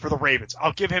good for the Ravens.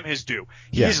 I'll give him his due.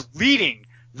 He is leading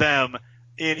them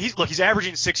in. He's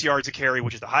averaging 6 yards a carry,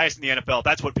 which is the highest in the NFL.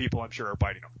 That's what people, I'm sure, are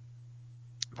biting on.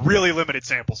 Really limited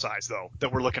sample size, though,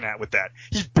 that we're looking at with that.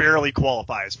 He barely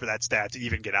qualifies for that stat to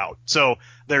even get out. So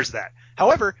there's that.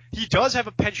 However, he does have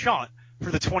a penchant for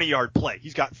the 20-yard play.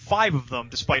 He's got 5 of them,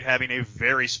 despite having a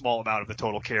very small amount of the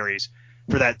total carries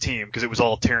for that team, because it was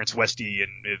all Terrence Westy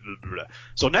and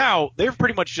so now they're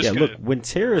pretty much just look, when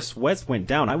Terrence West went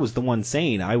down, I was the one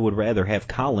saying I would rather have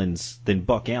Collins than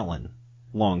Buck Allen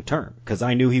long term, because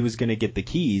I knew he was going to get the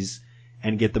keys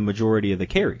and get the majority of the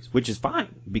carries, which is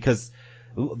fine, because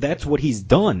that's what he's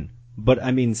done. But,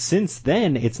 since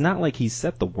then, it's not like he's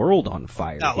set the world on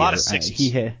fire. A lot of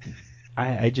sixes.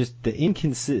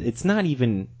 It's not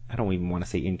even, I don't even want to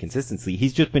say inconsistency.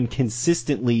 He's just been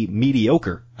consistently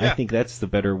mediocre. Yeah. I think that's the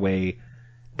better way.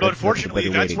 But unfortunately,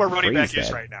 that's where running back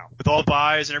is right now. With all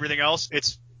buys and everything else,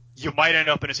 you might end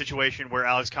up in a situation where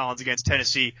Alex Collins against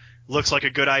Tennessee looks like a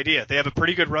good idea. They have a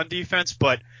pretty good run defense,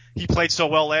 but he played so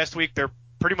well last week, they're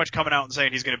pretty much coming out and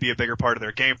saying he's going to be a bigger part of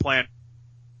their game plan.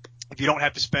 If you don't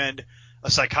have to spend a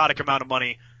psychotic amount of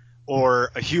money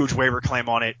or a huge waiver claim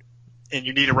on it, and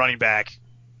you need a running back,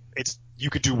 you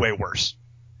could do way worse.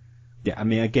 Yeah, I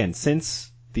mean, again,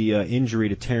 since the injury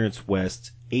to Terrence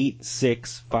West, 8,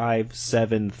 6, 5,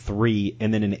 7, 3,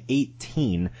 and then an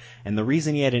 18. And the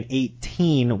reason he had an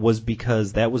 18 was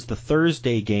because that was the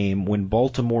Thursday game when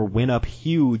Baltimore went up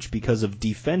huge because of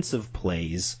defensive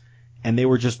plays, and they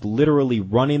were just literally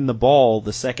running the ball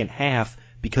the second half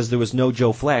because there was no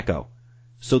Joe Flacco.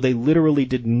 So they literally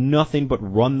did nothing but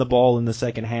run the ball in the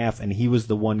second half, and he was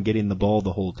the one getting the ball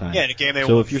the whole time. Yeah, in a game they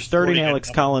so won if you're starting 40 Alex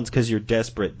Collins because you're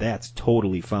desperate, that's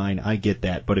totally fine. I get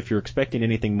that. But if you're expecting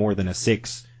anything more than a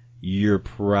 6, you're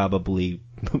probably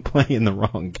playing the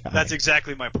wrong guy. That's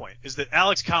exactly my point, is that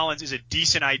Alex Collins is a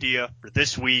decent idea for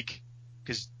this week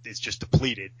because it's just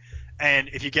depleted. And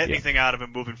if you get anything out of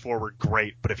him moving forward,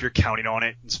 great. But if you're counting on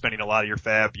it and spending a lot of your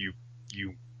fab, you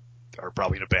are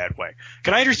probably in a bad way.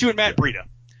 Can I interest you in Matt Breida?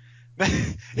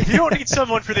 If you don't need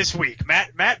someone for this week,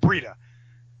 Matt Breida,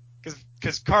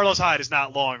 because Carlos Hyde is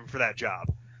not long for that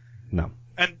job. No.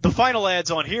 And the final ads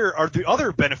on here are the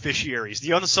other beneficiaries,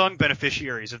 the unsung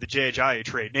beneficiaries of the Jay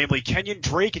trade, namely Kenyon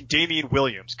Drake and Damian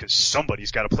Williams, because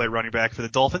somebody's got to play running back for the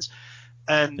Dolphins.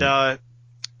 And,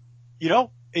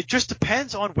 it just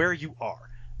depends on where you are.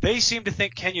 They seem to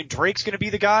think Kenyon Drake's going to be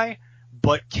the guy,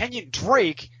 but Kenyon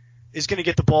Drake is going to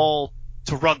get the ball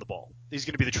to run the ball. He's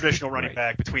going to be the traditional running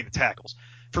back between the tackles.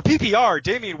 For PPR,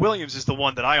 Damian Williams is the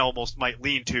one that I almost might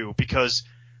lean to because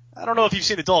I don't know if you've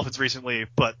seen the Dolphins recently,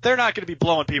 but they're not going to be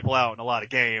blowing people out in a lot of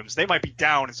games. They might be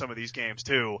down in some of these games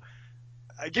too.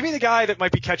 Give me the guy that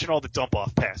might be catching all the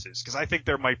dump-off passes because I think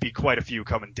there might be quite a few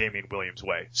coming Damian Williams'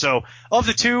 way. So of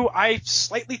the two, I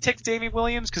slightly take Damian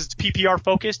Williams because it's PPR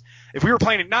focused. If we were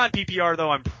playing in non-PPR, though,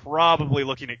 I'm probably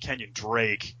looking at Kenyon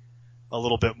Drake a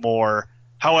little bit more.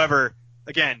 However,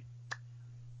 again,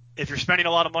 if you're spending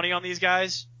a lot of money on these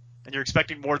guys and you're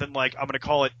expecting more than I'm going to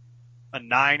call it a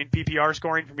 9 in PPR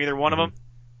scoring from either one of them,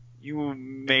 you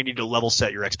may need to level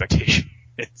set your expectation.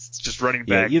 It's just running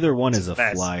back. Yeah, either one is a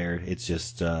flyer. It's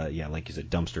just, like you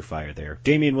said, dumpster fire there.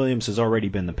 Damian Williams has already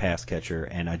been the pass catcher,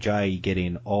 and Ajayi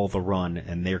getting all the run,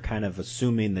 and they're kind of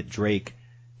assuming that Drake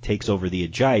takes over the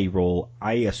Ajayi role.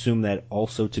 I assume that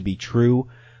also to be true,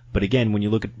 but again, when you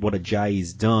look at what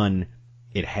Ajayi's done,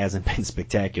 it hasn't been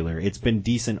spectacular. It's been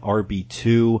decent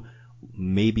RB2,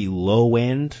 maybe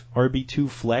low-end RB2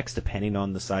 flex, depending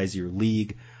on the size of your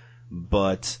league,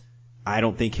 but I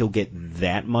don't think he'll get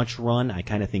that much run. I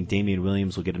kind of think Damian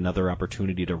Williams will get another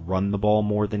opportunity to run the ball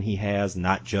more than he has,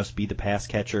 not just be the pass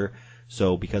catcher.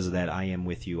 So because of that, I am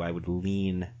with you. I would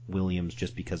lean Williams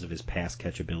just because of his pass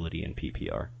catchability in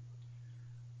PPR.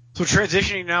 So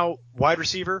transitioning now, wide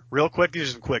receiver, real quick. These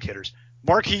are some quick hitters.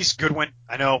 Marquise Goodwin,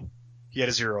 I know he had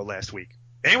a 0 last week,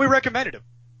 and we recommended him.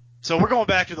 So we're going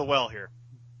back to the well here.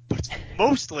 But it's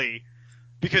mostly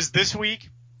because this week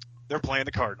they're playing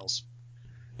the Cardinals.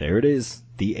 There it is.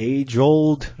 The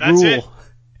age-old That's rule. It.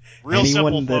 Real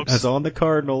Anyone simple, that folks. is on the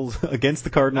Cardinals, against the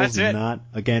Cardinals, not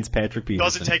against Patrick Peterson.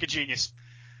 Doesn't take a genius.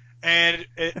 And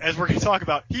as we're going to talk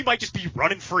about, he might just be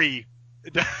running free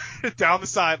down the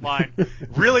sideline.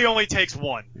 Really only takes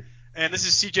one. And this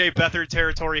is C.J. Beathard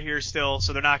territory here still,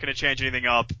 so they're not going to change anything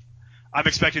up. I'm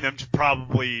expecting them to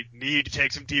probably need to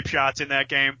take some deep shots in that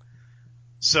game.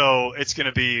 So it's going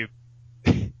to be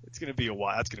a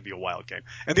wild game.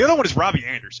 And the other one is Robbie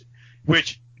Anderson,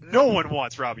 which no one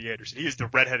wants Robbie Anderson. He is the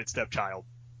redheaded stepchild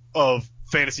of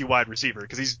fantasy wide receiver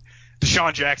because he's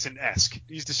Deshaun Jackson-esque.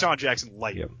 He's Deshaun Jackson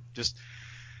light. Yep.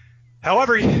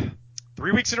 However,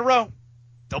 3 weeks in a row,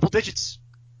 double digits.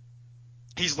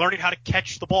 He's learning how to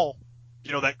catch the ball.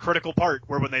 You know, that critical part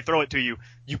where when they throw it to you,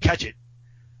 you catch it.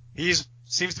 He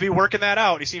seems to be working that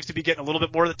out. He seems to be getting a little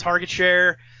bit more of the target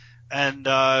share. And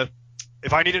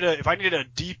if I needed a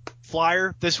deep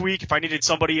flyer this week, if I needed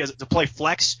somebody to play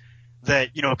flex that,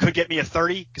 could get me a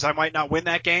 30 because I might not win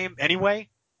that game anyway,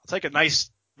 I'll take a nice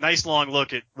long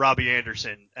look at Robbie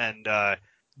Anderson. And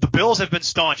the Bills have been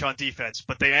staunch on defense,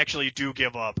 but they actually do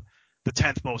give up the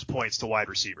 10th most points to wide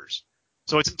receivers.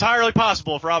 So it's entirely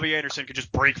possible if Robbie Anderson could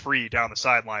just break free down the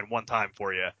sideline one time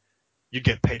for you, you'd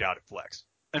get paid out at flex.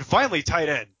 And finally, tight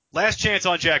end. Last chance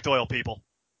on Jack Doyle, people.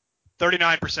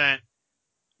 39%.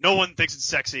 No one thinks it's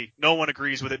sexy. No one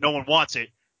agrees with it. No one wants it.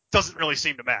 Doesn't really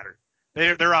seem to matter.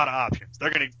 They're out of options.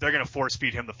 They're gonna force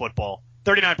feed him the football.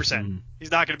 39%.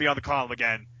 He's not gonna be on the column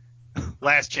again.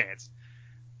 Last chance.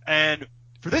 And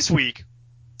for this week,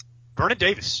 Vernon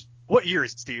Davis. What year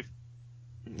is it, Steve?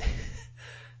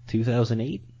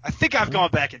 2008? I think I've gone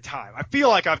back in time. I feel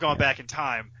like I've gone back in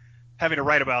time having to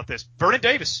write about this. Vernon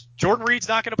Davis. Jordan Reed's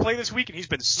not going to play this week, and he's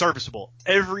been serviceable.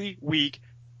 Every week,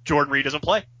 Jordan Reed doesn't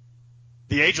play.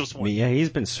 The ageless one. Yeah, he's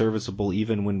been serviceable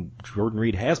even when Jordan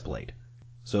Reed has played.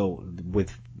 So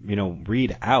with,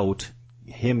 Reed out,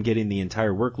 him getting the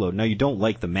entire workload. Now, you don't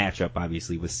like the matchup,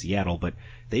 obviously, with Seattle, but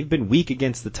they've been weak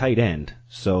against the tight end.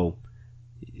 So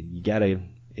you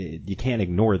can't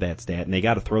ignore that stat, and they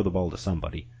got to throw the ball to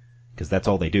somebody. Because that's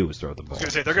all they do is throw the ball. I was going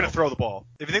to say, they're going to throw the ball.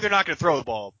 If you think they're not going to throw the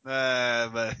ball,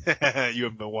 but you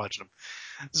haven't been watching them.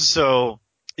 So,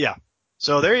 yeah.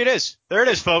 So there it is. There it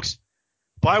is, folks.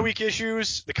 Bye-week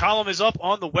issues. The column is up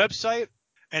on the website.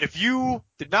 And if you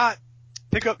did not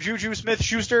pick up Juju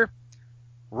Smith-Schuster,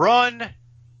 run,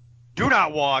 do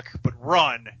not walk, but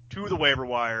run to the waiver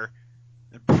wire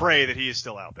and pray that he is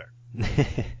still out there.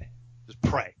 Just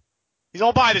pray. He's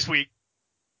on bye this week.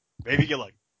 Maybe get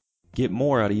lucky. Get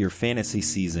more out of your fantasy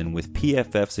season with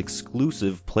PFF's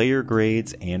exclusive player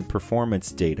grades and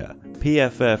performance data.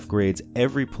 PFF grades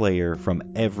every player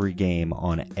from every game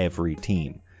on every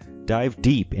team. Dive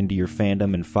deep into your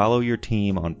fandom and follow your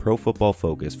team on Pro Football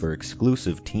Focus for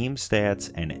exclusive team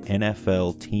stats and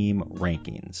NFL team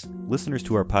rankings. Listeners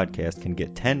to our podcast can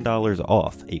get $10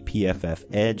 off a PFF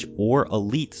Edge or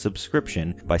Elite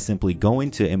subscription by simply going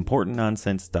to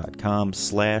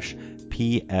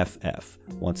importantnonsense.com/PFF.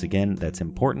 Once again, that's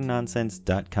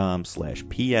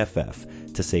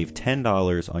importantnonsense.com/PFF to save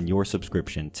 $10 on your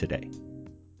subscription today.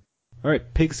 All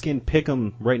right, Pigskin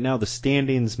Pick'em. Right now, the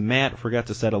standings. Matt forgot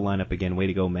to set a lineup again. Way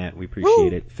to go, Matt. We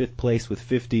appreciate it. 5th place with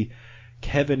 50.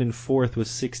 Kevin in 4th with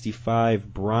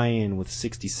 65. Brian with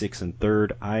 66 in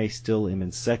 3rd. I still am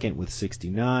in 2nd with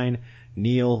 69.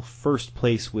 Neil, 1st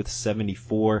place with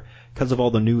 74. Because of all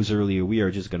the news earlier, we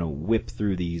are just going to whip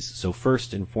through these. So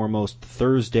first and foremost,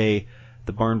 Thursday,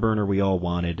 the barn burner we all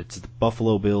wanted. It's the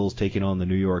Buffalo Bills taking on the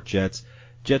New York Jets.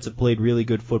 Jets have played really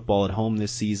good football at home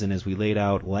this season, as we laid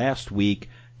out last week.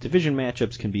 Division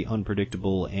matchups can be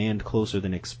unpredictable and closer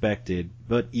than expected,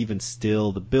 but even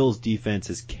still, the Bills' defense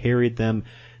has carried them.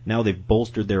 Now they've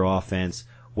bolstered their offense,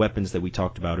 weapons that we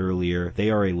talked about earlier. They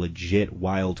are a legit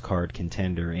wild card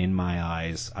contender in my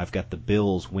eyes. I've got the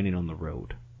Bills winning on the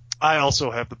road. I also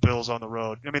have the Bills on the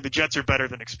road. I mean, the Jets are better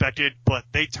than expected, but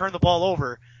they turn the ball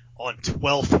over on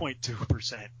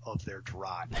 12.2% of their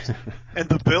drives. And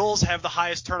the Bills have the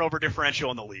highest turnover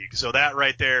differential in the league. So that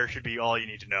right there should be all you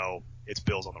need to know. It's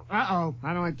Bills on the road. Uh-oh.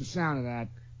 I don't like the sound of that.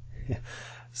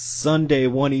 Sunday,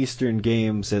 1 Eastern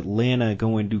games. Atlanta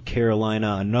going to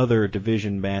Carolina. Another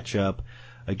division matchup.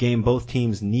 A game both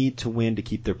teams need to win to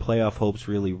keep their playoff hopes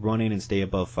really running and stay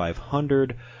above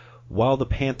 500. While the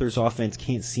Panthers' offense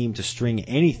can't seem to string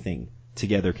anything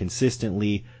together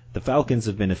consistently, the Falcons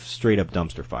have been a straight-up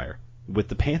dumpster fire. With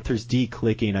the Panthers' D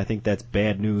clicking, I think that's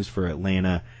bad news for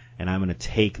Atlanta, and I'm going to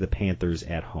take the Panthers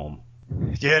at home.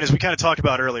 Yeah, and as we kind of talked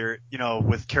about earlier,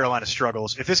 with Carolina's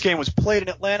struggles, if this game was played in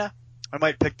Atlanta, I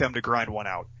might pick them to grind one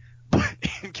out. But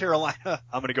in Carolina,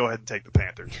 I'm going to go ahead and take the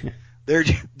Panthers.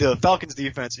 The Falcons'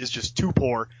 defense is just too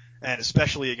poor, and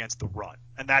especially against the run.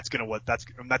 And that's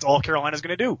all Carolina's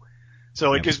going to do.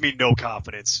 So it gives me no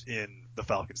confidence in the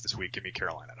Falcons this week. Give me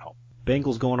Carolina at home.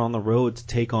 Bengals going on the road to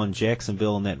take on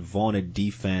Jacksonville in that vaunted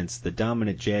defense. The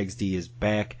dominant Jags D is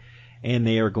back, and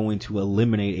they are going to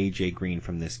eliminate A.J. Green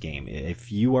from this game.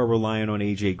 If you are relying on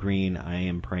A.J. Green, I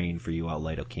am praying for you. I'll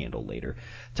light a candle later.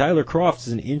 Tyler Kroft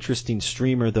is an interesting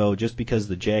streamer, though, just because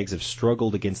the Jags have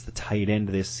struggled against the tight end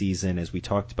this season. As we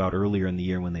talked about earlier in the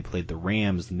year when they played the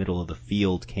Rams, the middle of the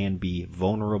field can be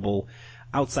vulnerable.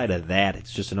 Outside of that,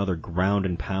 it's just another ground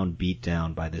and pound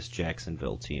beatdown by this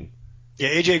Jacksonville team. Yeah,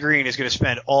 A.J. Green is going to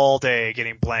spend all day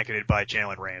getting blanketed by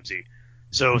Jalen Ramsey.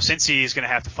 So Cincy is going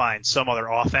to have to find some other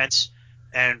offense,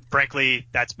 and frankly,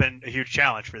 that's been a huge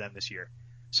challenge for them this year.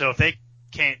 So if they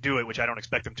can't do it, which I don't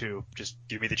expect them to, just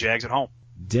give me the Jags at home.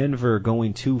 Denver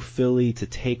going to Philly to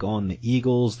take on the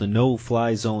Eagles. The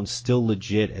no-fly zone still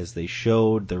legit, as they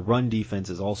showed. The run defense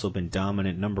has also been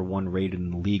dominant, number 1 rated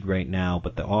in the league right now,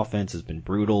 but the offense has been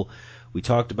brutal. We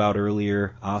talked about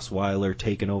earlier, Osweiler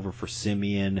taking over for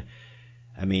Simeon.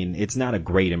 I mean, it's not a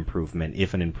great improvement,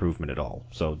 if an improvement at all.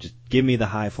 So just give me the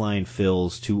high-flying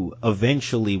Phils to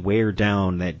eventually wear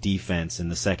down that defense in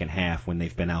the second half when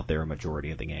they've been out there a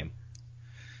majority of the game.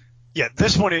 Yeah,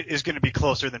 this one is going to be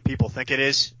closer than people think it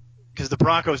is, because the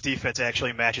Broncos' defense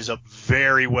actually matches up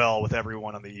very well with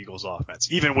everyone on the Eagles' offense,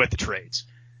 even with the trades.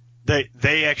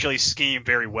 They actually scheme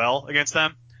very well against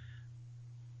them.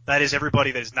 That is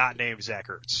everybody that is not named Zach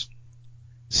Ertz.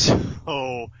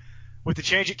 So with the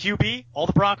change at QB, all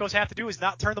the Broncos have to do is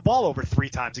not turn the ball over 3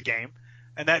 times a game,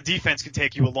 and that defense can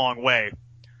take you a long way.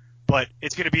 But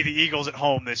it's going to be the Eagles at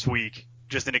home this week,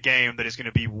 just in a game that is going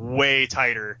to be way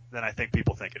tighter than I think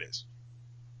people think it is.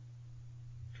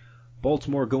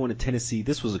 Baltimore going to Tennessee.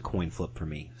 This was a coin flip for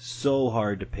me. So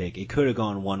hard to pick. It could have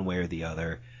gone one way or the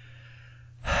other.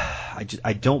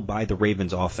 I don't buy the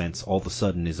Ravens offense all of a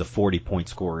sudden is a 40-point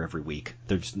scorer every week.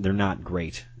 They're not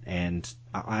great. And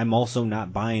I'm also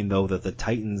not buying, though, that the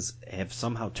Titans have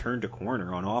somehow turned a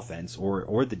corner on offense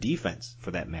or the defense,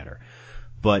 for that matter.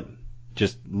 But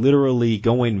just literally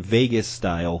going Vegas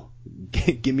style,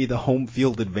 give me the home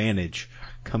field advantage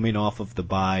coming off of the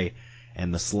bye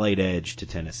and the slight edge to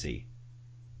Tennessee.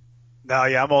 No,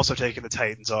 yeah, I'm also taking the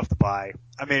Titans off the bye.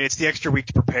 I mean, it's the extra week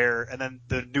to prepare, and then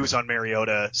the news on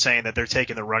Mariota saying that they're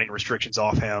taking the running restrictions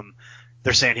off him.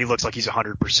 They're saying he looks like he's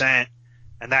 100%,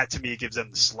 and that to me gives them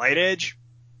the slight edge.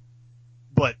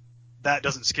 But that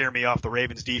doesn't scare me off the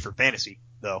Ravens D for fantasy,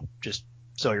 though, just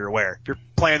so you're aware. If you're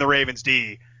playing the Ravens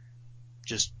D,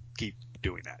 just keep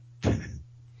doing that.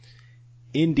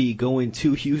 Indy going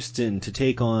to Houston to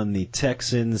take on the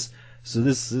Texans. So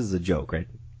this is a joke, right?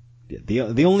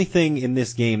 The only thing in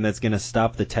this game that's going to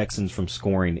stop the Texans from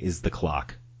scoring is the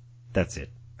clock. That's it.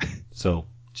 So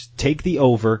just take the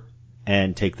over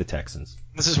and take the Texans.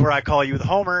 This is where I call you the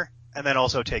homer and then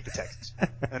also take the Texans.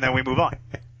 And then we move on.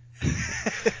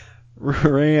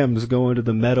 Rams going to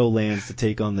the Meadowlands to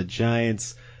take on the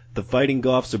Giants. The Fighting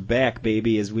Gophs are back,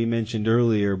 baby, as we mentioned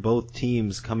earlier. Both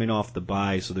teams coming off the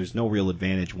bye, so there's no real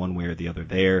advantage one way or the other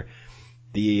there.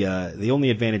 The only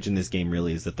advantage in this game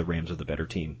really is that the Rams are the better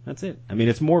team. That's it. I mean,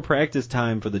 it's more practice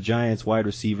time for the Giants wide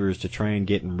receivers to try and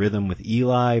get in rhythm with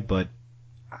Eli, but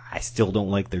I still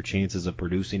don't like their chances of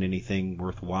producing anything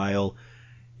worthwhile.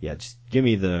 Yeah, just give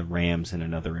me the Rams and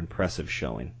another impressive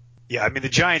showing. Yeah, I mean, the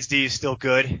Giants' D is still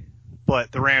good,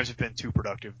 but the Rams have been too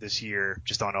productive this year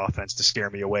just on offense to scare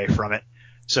me away from it.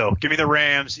 So give me the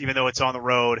Rams, even though it's on the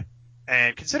road.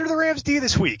 And consider the Rams D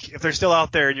this week if they're still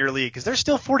out there in your league, because they're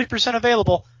still 40%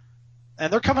 available,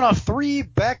 and they're coming off 3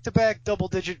 back-to-back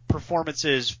double-digit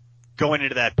performances going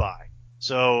into that bye.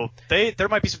 So there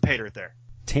might be some pay dirt there.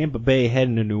 Tampa Bay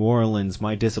heading to New Orleans,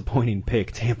 my disappointing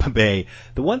pick, Tampa Bay.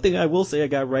 The one thing I will say I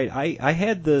got right, I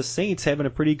had the Saints having a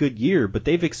pretty good year, but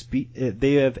they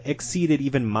have exceeded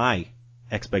even my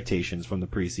expectations from the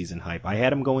preseason hype. I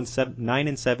had them going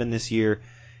 9-7 this year,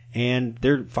 and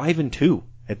they're 5-2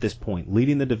 at this point,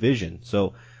 leading the division.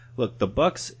 So, look, the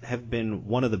Bucs have been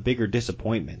one of the bigger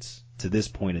disappointments to this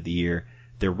point of the year.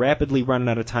 They're rapidly running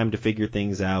out of time to figure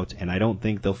things out, and I don't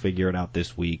think they'll figure it out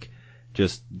this week.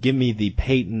 Just give me the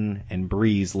Peyton and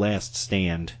Breeze last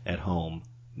stand at home,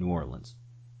 New Orleans.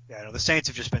 Yeah, no, the Saints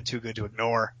have just been too good to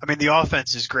ignore. I mean, the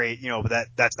offense is great, but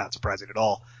that's not surprising at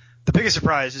all. The biggest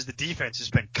surprise is the defense has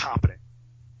been competent,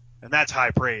 and that's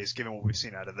high praise given what we've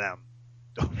seen out of them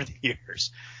over the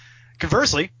years.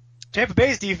 Conversely, Tampa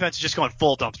Bay's defense is just going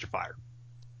full dumpster fire.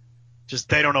 Just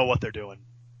they don't know what they're doing.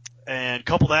 And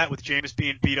couple that with Jameis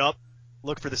being beat up,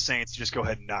 look for the Saints to just go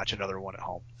ahead and notch another one at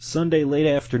home. Sunday late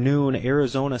afternoon,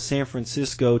 Arizona, San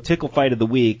Francisco, tickle fight of the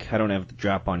week. I don't have the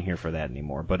drop on here for that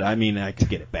anymore, but I mean I could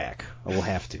get it back. I will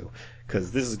have to,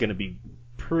 because this is going to be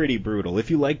pretty brutal. If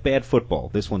you like bad football,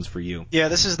 this one's for you. Yeah,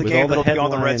 this is the game that'll be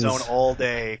on the red zone all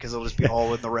day, because it'll just be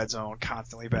all in the red zone,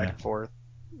 constantly back and forth.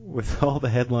 With all the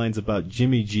headlines about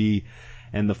Jimmy G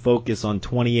and the focus on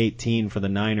 2018 for the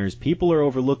Niners, people are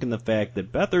overlooking the fact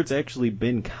that Beathard's actually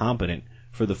been competent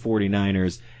for the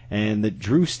 49ers, and that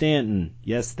Drew Stanton,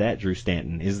 yes, that Drew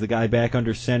Stanton, is the guy back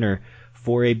under center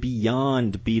for a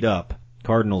beyond beat-up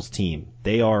Cardinals team.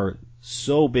 They are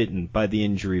so bitten by the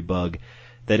injury bug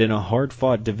that in a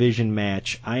hard-fought division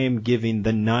match, I am giving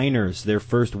the Niners their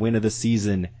first win of the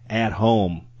season at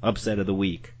home. Upset of the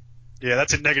week. Yeah,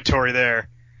 that's a negatory there.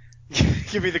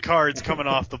 Give me the Cards coming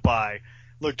off the bye.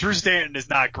 Look, Drew Stanton is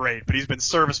not great, but he's been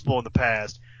serviceable in the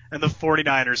past, and the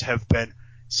 49ers have been,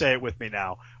 say it with me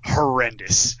now,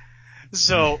 horrendous.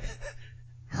 So,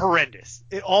 horrendous.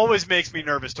 It always makes me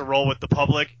nervous to roll with the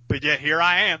public, but yet here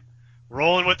I am,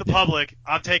 rolling with the public.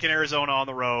 I'm taking Arizona on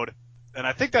the road, and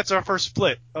I think that's our first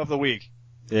split of the week.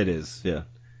 It is, yeah.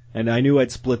 And I knew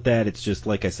I'd split that. It's just,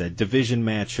 like I said, division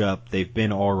matchup. They've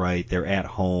been all right. They're at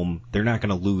home. They're not going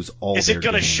to lose all their games. Is it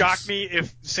going to shock me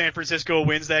if San Francisco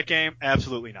wins that game?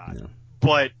 Absolutely not. No.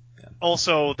 But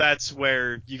also, that's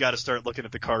where you got to start looking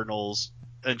at the Cardinals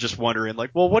and just wondering, like,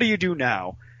 well, what do you do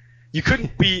now? You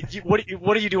couldn't be – what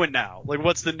are you doing now? Like,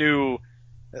 what's the new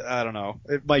I don't know.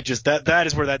 It might just that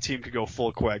is where that team could go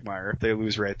full quagmire if they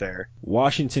lose right there.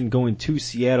 Washington going to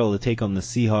Seattle to take on the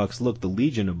Seahawks. Look, the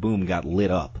Legion of Boom got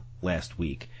lit up last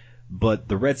week, but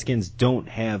the Redskins don't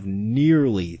have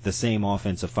nearly the same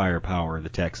offensive firepower the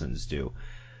Texans do.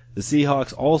 The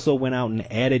Seahawks also went out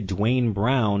and added Dwayne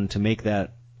Brown to make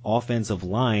that offensive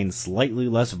line slightly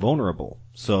less vulnerable.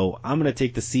 So I'm going to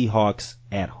take the Seahawks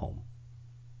at home.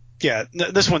 Yeah,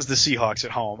 this one's the Seahawks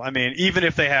at home. I mean, even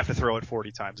if they have to throw it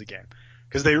 40 times a game,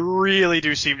 because they really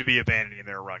do seem to be abandoning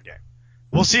their run game.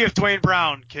 We'll see if Dwayne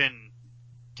Brown can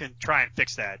try and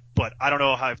fix that, but I don't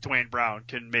know how if Dwayne Brown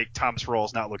can make Thomas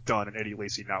Rawls not look done and Eddie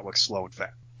Lacy not look slow and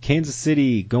fat. Kansas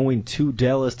City going to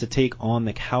Dallas to take on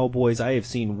the Cowboys. I have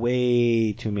seen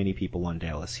way too many people on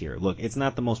Dallas here. Look, it's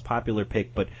not the most popular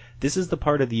pick, but this is the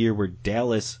part of the year where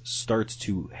Dallas starts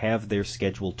to have their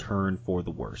schedule turn for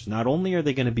the worse. Not only are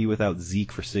they going to be without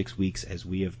Zeke for 6 weeks, as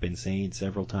we have been saying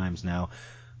several times now,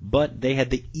 but they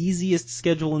had the easiest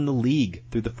schedule in the league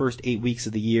through the first 8 weeks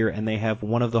of the year, and they have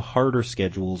one of the harder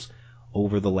schedules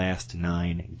over the last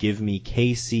 9. Give me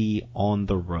KC on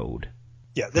the road.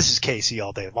 Yeah, this is KC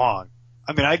all day long.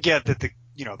 I mean, I get that the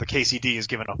KCD has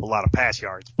given up a lot of pass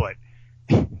yards, but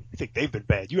I think they've been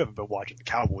bad. You haven't been watching the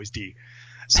Cowboys D.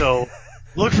 So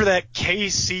look for that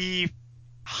KC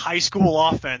high school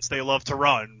offense they love to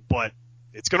run, but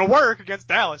it's going to work against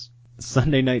Dallas.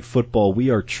 Sunday Night Football, we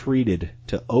are treated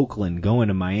to Oakland going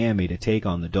to Miami to take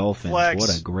on the Dolphins. Flex.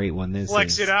 What a great one this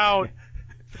Flex is. Flex it out.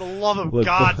 For the love of Look,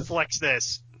 God, flex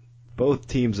this. Both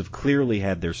teams have clearly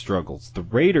had their struggles. The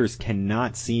Raiders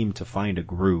cannot seem to find a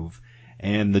groove,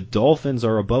 and the Dolphins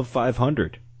are above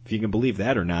 500, if you can believe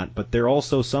that or not, but they're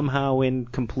also somehow in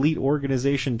complete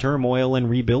organization turmoil and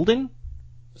rebuilding?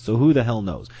 So who the hell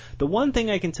knows? The one thing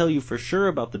I can tell you for sure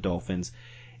about the Dolphins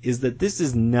is that this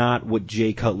is not what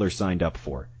Jay Cutler signed up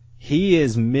for. He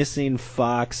is missing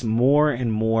Fox more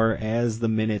and more as the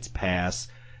minutes pass.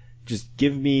 Just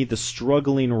give me the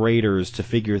struggling Raiders to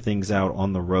figure things out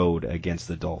on the road against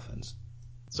the Dolphins.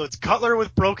 So it's Cutler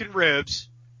with broken ribs,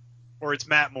 or it's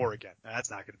Matt Moore again.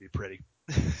 That's not going to be pretty.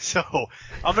 So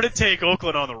I'm going to take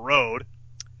Oakland on the road.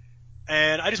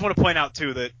 And I just want to point out,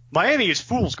 too, that Miami is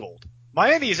fool's gold.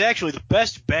 Miami is actually the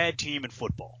best bad team in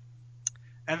football.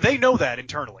 And they know that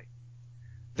internally.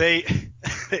 They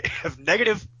have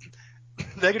negative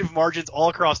margins all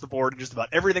across the board in just about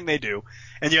everything they do,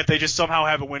 and yet they just somehow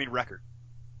have a winning record.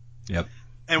 Yep.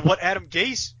 And what Adam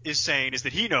Gase is saying is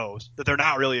that he knows that they're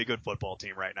not really a good football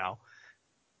team right now,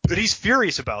 but he's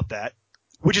furious about that,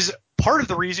 which is part of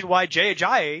the reason why Jay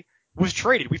Ajayi was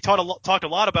traded. We've talked a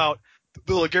lot about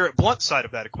the LeGarrette Blount side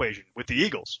of that equation with the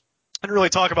Eagles, and really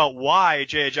talk about why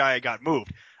Jay Ajayi got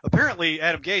moved. Apparently,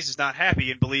 Adam Gase is not happy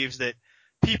and believes that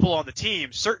people on the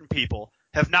team, certain people,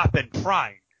 have not been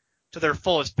trying to their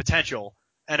fullest potential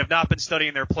and have not been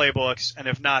studying their playbooks and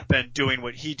have not been doing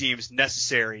what he deems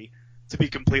necessary to be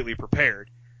completely prepared.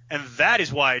 And that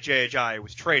is why Jay Ajayi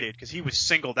was traded, because he was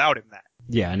singled out in that.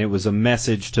 Yeah, and it was a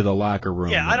message to the locker room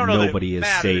Yeah, that I don't know nobody is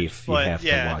safe. You have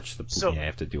yeah. to watch you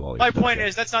have to do all your My stuff. point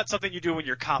is, that's not something you do when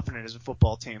you're confident as a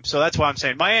football team. So that's why I'm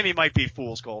saying Miami might be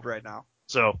fool's gold right now.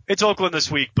 So it's Oakland this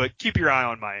week, but keep your eye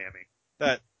on Miami.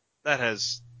 That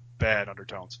has bad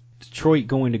undertones. Detroit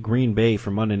going to Green Bay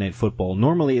for Monday Night Football.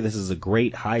 Normally this is a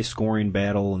great high-scoring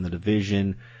battle in the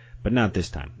division, but not this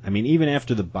time. I mean, even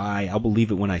after the bye, I'll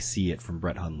believe it when I see it from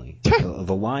Brett Hundley.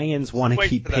 The Lions want to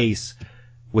keep pace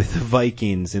with the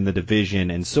Vikings in the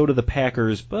division, and so do the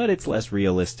Packers, but it's less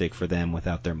realistic for them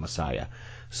without their Messiah.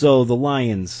 So the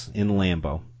Lions in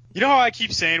Lambeau. You know how I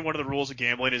keep saying one of the rules of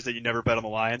gambling is that you never bet on the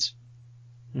Lions?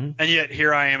 Mm-hmm. And yet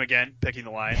here I am again, picking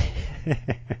the Lions.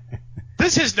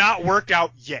 This has not worked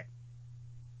out yet.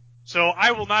 So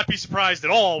I will not be surprised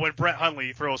at all when Brett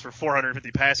Hundley throws for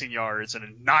 450 passing yards and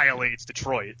annihilates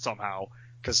Detroit somehow,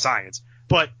 because science.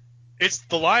 But it's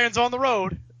the Lions on the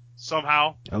road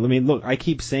somehow. I mean, look, I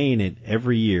keep saying it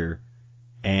every year,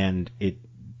 and it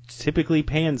typically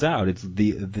pans out. It's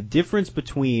the difference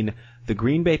between the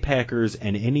Green Bay Packers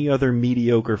and any other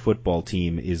mediocre football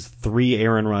team is 3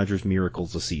 Aaron Rodgers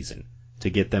miracles a season to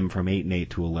get them from 8-8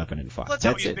 to 11-5. That's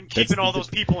how he's been keeping all those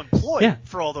people employed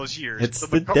for all those years. That's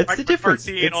the difference.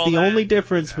 It's the only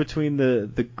difference between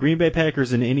the Green Bay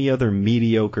Packers and any other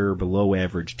mediocre, below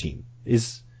average team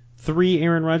is 3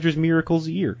 Aaron Rodgers miracles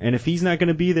a year. And if he's not going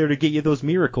to be there to get you those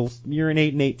miracles, you're an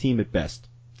 8-8 team at best.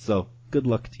 So good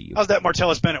luck to you. How's that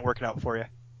Martellus Bennett working out for you?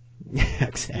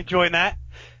 Exactly. Enjoying that?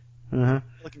 Uh-huh.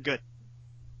 Looking good.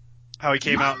 How he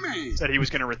came out and said he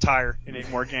was going to retire in 8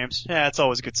 more games. Yeah, it's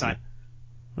always a good sign.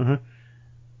 Uh-huh.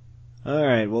 All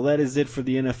right. right, well, that is it for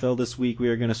the NFL this week. We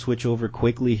are going to switch over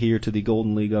quickly here to the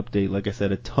Golden League update. Like I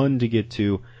said, a ton to get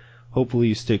to. Hopefully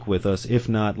you stick with us. If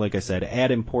not, like I said, add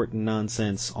Important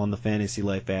Nonsense on the Fantasy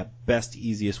Life app. Best,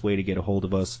 easiest way to get a hold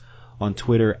of us. On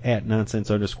Twitter,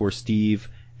 @nonsense_Steve,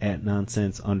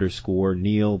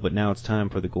 @nonsense_Neil. But now it's time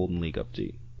for the Golden League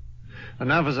update. And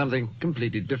now for something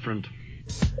completely different.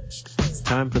 It's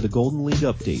time for the Golden League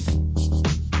update.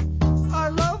 I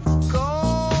love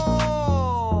gold.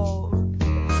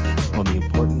 On the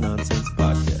Important Nonsense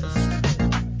podcast.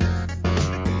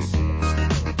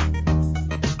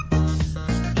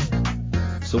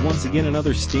 So once again,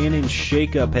 another stand-in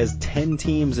shakeup has 10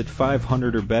 teams at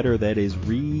 500 or better. That is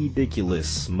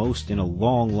ridiculous. Most in a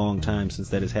long, long time since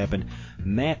that has happened.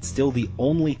 Matt, still the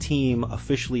only team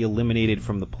officially eliminated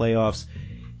from the playoffs.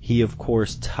 He, of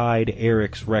course, tied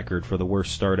Eric's record for the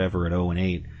worst start ever at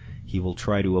 0-8. He will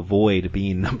try to avoid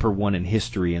being number one in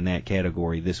history in that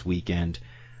category this weekend.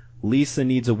 Lisa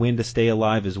needs a win to stay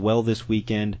alive as well this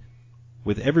weekend.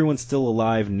 With everyone still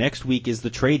alive, next week is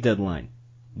the trade deadline,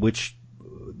 which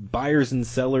buyers and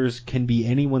sellers can be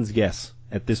anyone's guess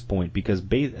at this point, because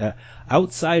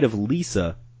outside of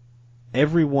Lisa,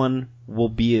 everyone will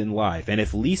be in live. And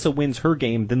if Lisa wins her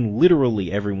game, then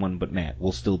literally everyone but Matt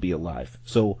will still be alive.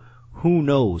 So who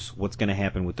knows what's going to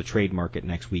happen with the trade market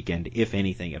next weekend, if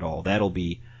anything at all. That'll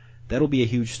be a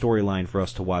huge storyline for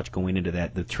us to watch going into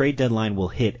that. The trade deadline will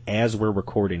hit as we're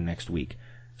recording next week.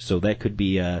 So that could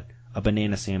be a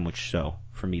banana sandwich show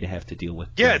for me to have to deal with.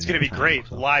 Yeah, it's going to be great.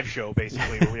 So. Live show,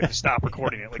 basically, where we have to stop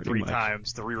recording it like 3 much.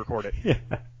 times to re-record it. Yeah.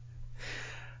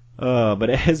 But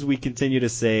as we continue to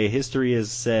say, history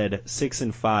has said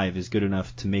 6-5 is good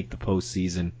enough to make the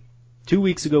postseason. 2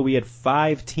 weeks ago, we had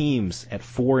 5 teams at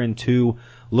 4-2,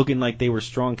 looking like they were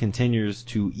strong contenders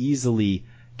to easily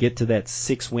get to that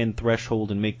 6-win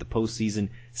threshold and make the postseason.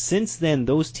 Since then,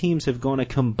 those teams have gone a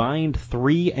combined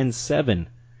 3-7.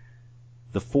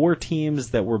 The 4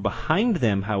 teams that were behind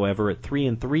them, however, at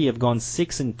 3-3 have gone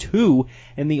 6-2,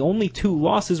 and the only 2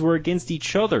 losses were against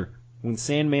each other. When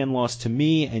Sandman lost to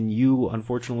me, and you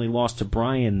unfortunately lost to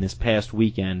Brian this past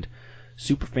weekend.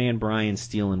 Superfan Brian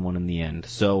stealing one in the end.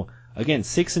 So, again,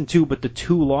 6-2, but the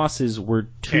 2 losses were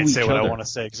to Can't each say other. what I want to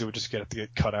say because it would just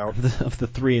get cut out. Of the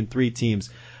 3-3 teams.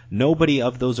 Nobody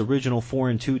of those original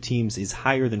 4-2 teams is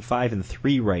higher than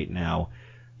 5-3 right now.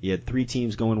 You had 3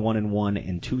 teams going 1-1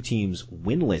 and 2 teams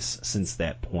winless since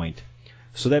that point.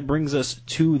 So that brings us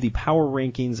to the power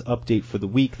rankings update for the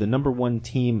week. The number 1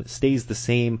 team stays the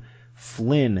same.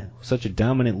 Flynn, such a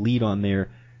dominant lead on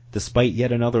there, despite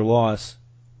yet another loss.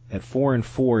 At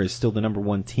 4-4 is still the number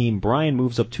 1 team. Brian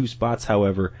moves up 2 spots,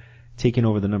 however, taking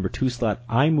over the number 2 slot.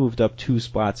 I moved up 2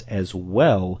 spots as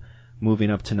well, moving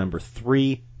up to number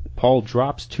 3. Paul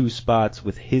drops 2 spots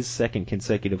with his second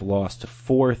consecutive loss to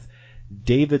 4th.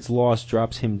 David's loss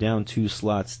drops him down 2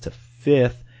 slots to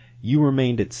 5th. You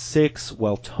remained at 6,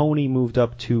 while Tony moved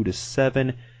up 2 to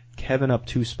 7. Kevin up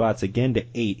 2 spots again to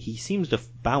 8. He seems to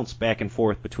bounce back and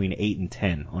forth between 8 and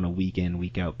 10 on a week-in,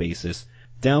 week-out basis.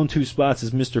 Down 2 spots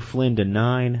is Mr. Flynn to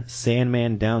 9.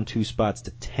 Sandman down 2 spots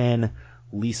to 10.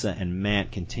 Lisa and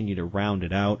Matt continue to round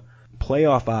it out.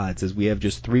 Playoff odds, as we have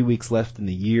just 3 weeks left in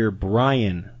the year.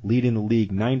 Brian leading the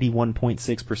league,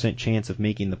 91.6% chance of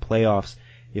making the playoffs.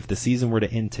 If the season were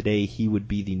to end today, he would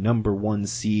be the number 1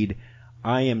 seed.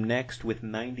 I am next with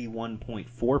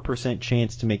 91.4%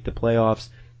 chance to make the playoffs.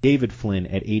 David Flynn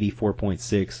at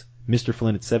 84.6%. Mr.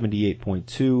 Flynn at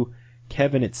 78.2%.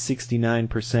 Kevin at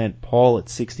 69%. Paul at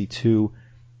 62%.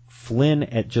 Flynn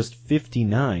at just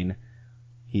 59%.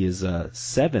 He is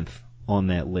 7th on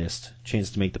that list.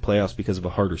 Chance to make the playoffs because of a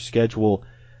harder schedule.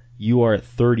 You are at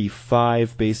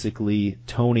 35, basically.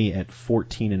 Tony at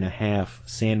 14.5.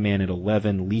 Sandman at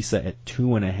 11. Lisa at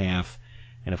 2.5.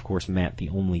 And, of course, Matt, the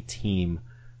only team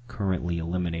currently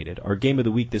eliminated. Our game of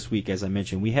the week this week, as I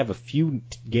mentioned, we have a few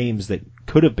games that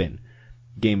could have been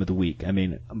game of the week. I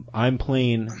mean, I'm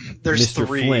playing Mr.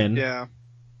 3, Flynn. yeah.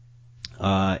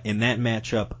 In that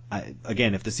matchup,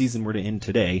 again, if the season were to end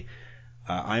today,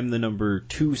 I'm the number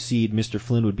 2 seed. Mr.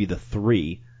 Flynn would be the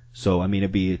 3. So, I mean,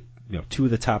 it'd be 2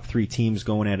 of the top 3 teams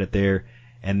going at it there.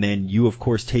 And then you, of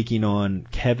course, taking on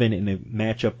Kevin in a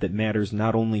matchup that matters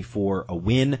not only for a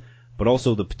win, but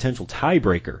also the potential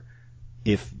tiebreaker.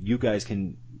 If you guys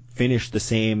can finish the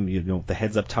same, the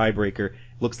heads-up tiebreaker,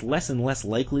 looks less and less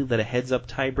likely that a heads-up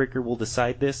tiebreaker will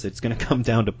decide this. It's going to come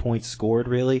down to points scored,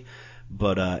 really.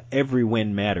 But every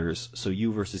win matters, so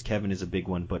you versus Kevin is a big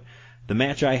one. But the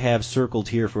match I have circled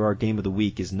here for our game of the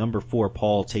week is number 4,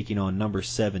 Paul, taking on number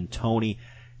 7, Tony.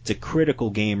 It's a critical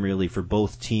game, really, for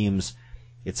both teams.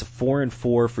 It's a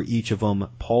 4-4 for each of them.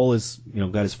 Paul has,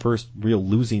 got his first real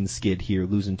losing skid here,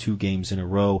 losing 2 games in a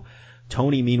row.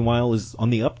 Tony, meanwhile, is on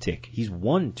the uptick. He's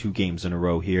won 2 games in a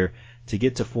row here to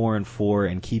get to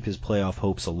 4-4 and keep his playoff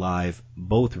hopes alive.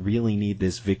 Both really need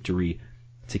this victory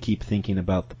to keep thinking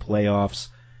about the playoffs.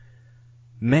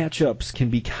 Matchups can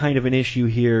be kind of an issue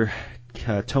here.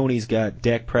 Tony's got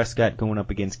Dak Prescott going up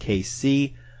against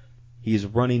KC. He's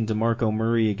running DeMarco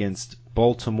Murray against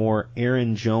Baltimore.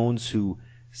 Aaron Jones, who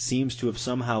seems to have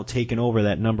somehow taken over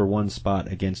that number 1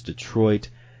 spot against Detroit.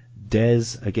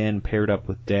 Dez, again, paired up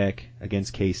with Dak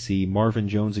against KC. Marvin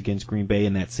Jones against Green Bay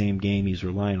in that same game. He's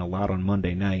relying a lot on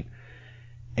Monday night.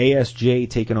 ASJ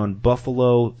taking on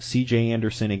Buffalo. CJ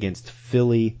Anderson against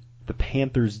Philly. The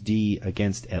Panthers D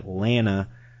against Atlanta.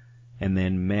 And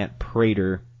then Matt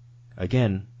Prater,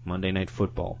 again, Monday Night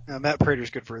Football. Matt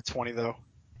Prater's good for a 20, though,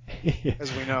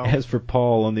 as we know. As for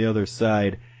Paul on the other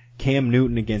side, Cam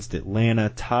Newton against Atlanta.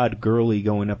 Todd Gurley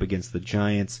going up against the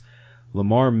Giants.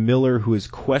 Lamar Miller, who is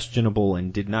questionable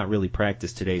and did not really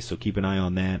practice today, so keep an eye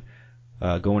on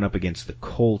that, going up against the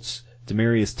Colts.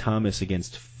 Demaryius Thomas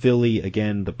against Philly,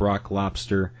 again, the Brock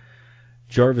Lobster.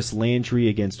 Jarvis Landry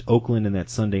against Oakland in that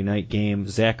Sunday night game.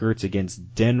 Zach Ertz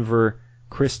against Denver.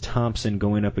 Chris Thompson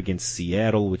going up against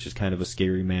Seattle, which is kind of a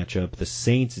scary matchup. The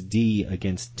Saints D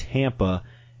against Tampa,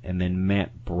 and then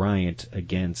Matt Bryant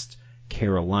against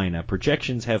Carolina.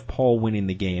 Projections have Paul winning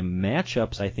the game.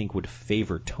 Matchups, I think, would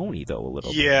favor Tony, though, a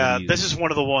little bit. Yeah, this is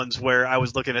one of the ones where I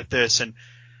was looking at this and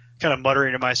kind of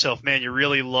muttering to myself, man, you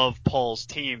really love Paul's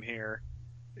team here.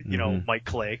 Mike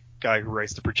Clay, guy who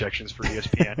writes the projections for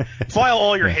ESPN. File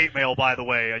all your hate mail, by the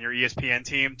way, on your ESPN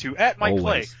team to @Mike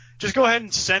Clay. Just go ahead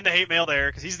and send the hate mail there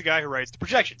because he's the guy who writes the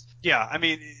projections. Yeah, I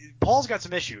mean, Paul's got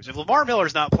some issues. If Lamar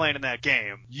Miller's not playing in that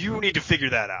game, you need to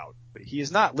figure that out. But he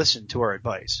has not listened to our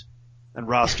advice and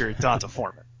rostered Donta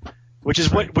Foreman, which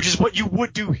is what you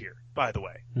would do here, by the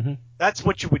way. Mm-hmm. That's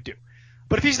what you would do.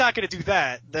 But if he's not going to do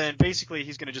that, then basically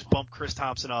he's going to just bump Chris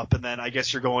Thompson up, and then I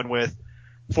guess you're going with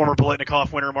former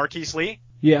Biletnikoff winner Marquise Lee.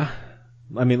 Yeah.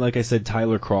 I mean, like I said,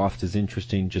 Tyler Kroft is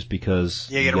interesting just because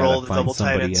you got to roll the double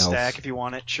tight end stack if you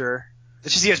want it, sure.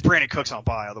 It's just he has Brandon Cooks on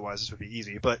bye, otherwise this would be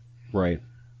easy. But right.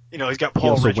 He's got Paul He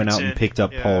also Richardson. went out and picked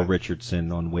up Paul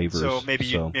Richardson on waivers. So maybe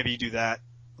you do that.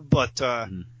 But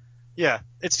yeah,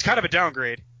 it's kind of a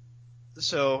downgrade.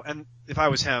 So, and if I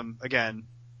was him, again,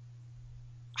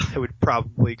 I would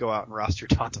probably go out and roster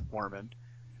Donta Foreman.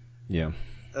 Yeah.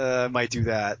 Might do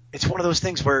that. It's one of those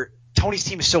things where Tony's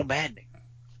team is so maddening.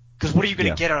 Because what are you going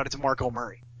to get out of DeMarco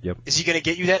Murray? Yep. Is he going to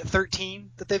get you that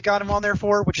 13 that they've got him on there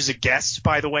for, which is a guess,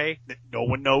 by the way, that no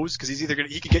one knows, because he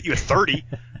could get you a 30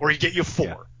 or he could get you a 4.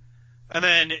 Yeah. And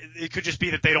then it could just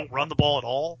be that they don't run the ball at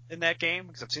all in that game,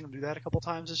 because I've seen them do that a couple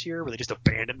times this year, where they just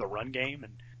abandon the run game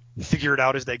and figure it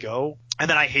out as they go. And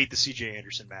then I hate the C.J.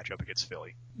 Anderson matchup against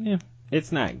Philly. Yeah,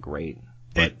 it's not great.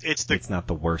 But it's not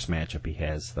the worst matchup he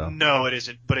has, though. No, it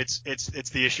isn't. But it's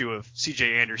the issue of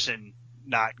C.J. Anderson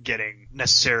not getting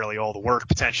necessarily all the work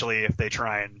potentially if they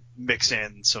try and mix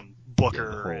in some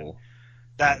Booker. And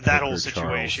that whole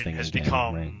situation has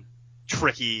become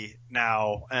tricky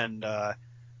now. And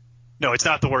no, it's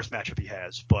not the worst matchup he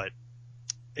has, but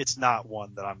it's not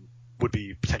one that would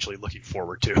be potentially looking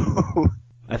forward to.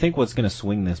 I think what's going to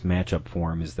swing this matchup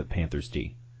for him is the Panthers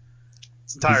D.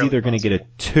 He's either going to get a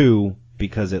 2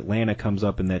 because Atlanta comes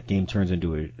up and that game turns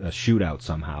into a shootout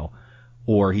somehow,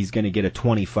 or he's going to get a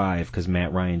 25 because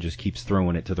Matt Ryan just keeps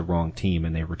throwing it to the wrong team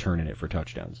and they're returning it for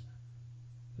touchdowns.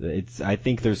 I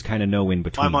think there's kind of no in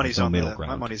between. My money's on middle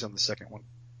ground. My money's on the second one.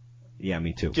 Yeah,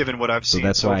 me too. Given what I've seen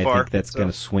so so far. That's why I think that's going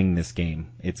to swing this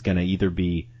game. It's going to either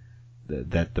be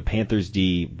that the Panthers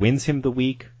D wins him the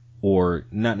week, or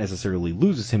not necessarily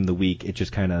loses him the week. It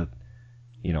just kind of,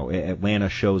 Atlanta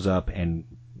shows up and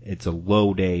it's a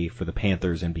low day for the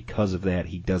Panthers, and because of that,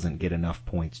 he doesn't get enough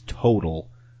points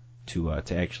total to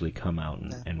actually come out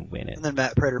and win it. And then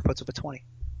Matt Prater puts up a 20.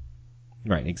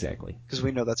 Right, exactly. Because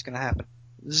we know that's going to happen.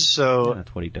 So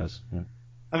that's what he does. Yeah.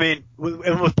 I mean,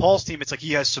 with Paul's team, it's like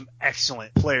he has some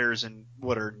excellent players and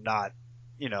what are not,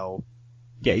 Yeah,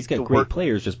 he's got great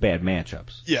players, just bad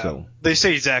matchups. Yeah, so. They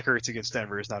say Zach Ertz against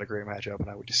Denver is not a great matchup, and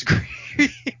I would disagree.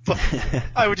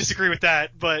 I would disagree with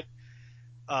that, but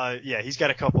yeah, he's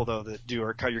got a couple though that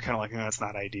you're kind of like, that's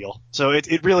not ideal. So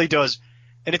it really does,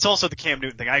 and it's also the Cam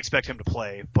Newton thing. I expect him to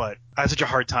play, but I have such a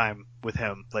hard time with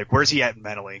him. Like, where's he at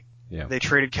mentally? Yeah. They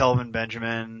traded Kelvin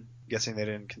Benjamin. Guessing they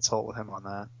didn't consult with him on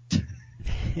that.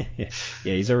 Yeah,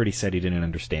 he's already said he didn't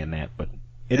understand that, but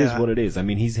it is what it is. I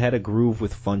mean, he's had a groove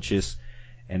with Funchess,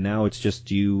 and now it's just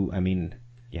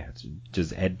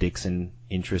does Ed Dixon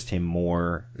interest him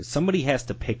more? Somebody has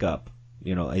to pick up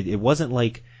It wasn't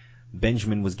like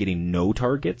Benjamin was getting no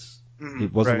targets.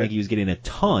 It wasn't like he was getting a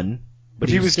ton, but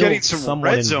he was getting some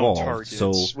somewhat red zone involved.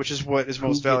 targets, which is what is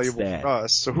most valuable for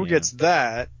us. So who gets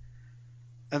that?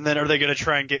 And then are they going to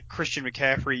try and get Christian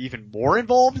McCaffrey even more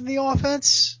involved in the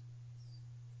offense?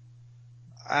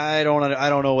 I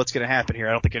don't know what's going to happen here.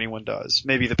 I don't think anyone does.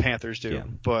 Maybe the Panthers do,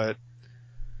 but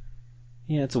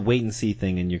yeah, it's a wait and see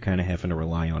thing, and you're kind of having to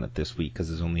rely on it this week because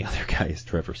his only other guy is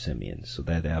Trevor Siemian, so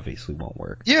that obviously won't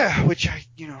work. Yeah, which I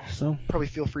so probably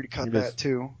feel free to cut that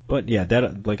too. But yeah,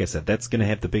 that, like I said, that's going to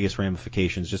have the biggest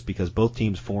ramifications just because both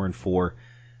teams 4-4.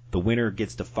 The winner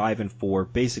gets to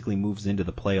 5-4, basically moves into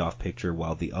the playoff picture,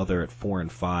 while the other at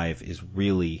 4-5 is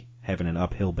really having an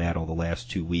uphill battle the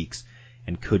last 2 weeks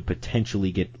and could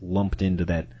potentially get lumped into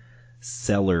that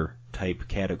cellar type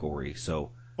category.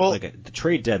 So, the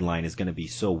trade deadline is going to be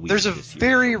so weak. There's a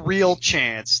very real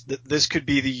chance that this could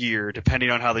be the year, depending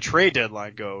on how the trade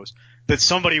deadline goes, that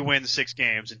somebody wins 6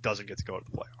 games and doesn't get to go to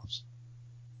the playoffs.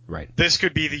 Right. This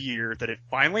could be the year that it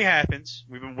finally happens.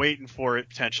 We've been waiting for it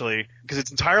potentially because it's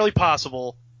entirely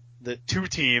possible that 2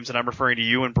 teams, and I'm referring to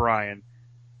you and Brian,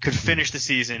 could finish the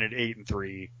season at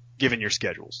 8-3 given your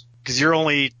schedules. Because your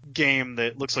only game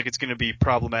that looks like it's going to be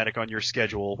problematic on your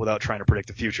schedule without trying to predict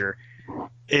the future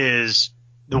is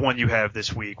the one you have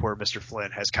this week where Mr.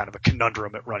 Flynn has kind of a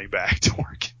conundrum at running back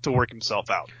to work himself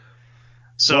out.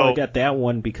 So I got that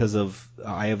one because of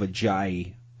I have a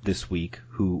Jai this week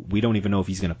who we don't even know if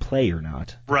he's going to play or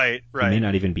not. Right. He may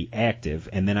not even be active,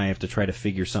 and then I have to try to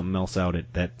figure something else out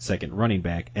at that second running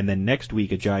back. And then next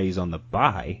week Ajayi's on the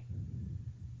bye,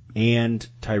 and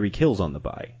Tyreek Hill's on the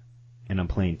bye, and I'm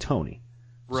playing Tony.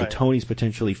 Right. So Tony's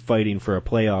potentially fighting for a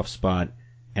playoff spot,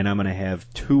 and I'm going to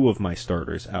have 2 of my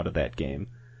starters out of that game,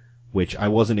 which I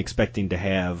wasn't expecting to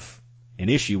have an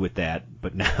issue with that,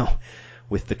 but now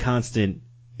with the constant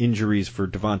injuries for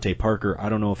Devontae Parker, I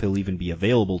don't know if he'll even be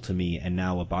available to me, and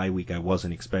now a bye week I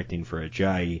wasn't expecting for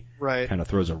Ajayi kind of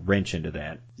throws a wrench into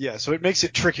that. Yeah, so it makes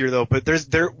it trickier though, but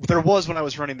there was when I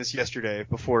was running this yesterday,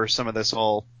 before some of this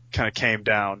all kind of came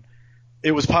down,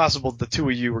 it was possible the 2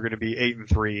 of you were going to be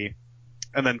 8-3,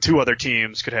 and then 2 other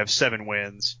teams could have 7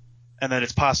 wins, and then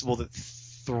it's possible that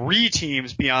 3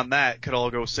 teams beyond that could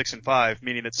all go 6-5,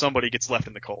 meaning that somebody gets left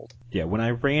in the cold. Yeah, when I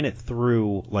ran it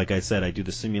through, like I said, I do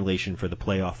the simulation for the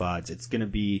playoff odds. It's going to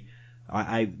be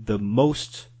the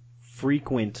most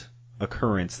frequent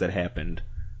occurrence that happened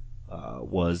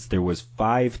was there was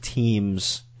 5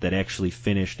 teams that actually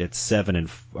finished at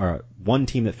 1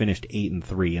 team that finished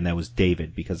 8-3, and that was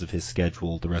David because of his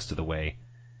schedule the rest of the way,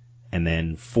 and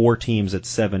then 4 teams at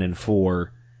 7-4,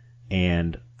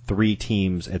 and 3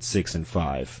 teams at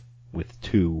 6-5, with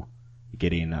 2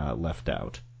 getting left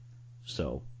out.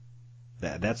 So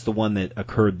that's the one that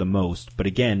occurred the most. But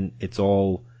again, it's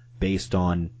all based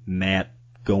on Matt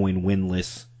going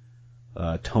winless,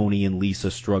 Tony and Lisa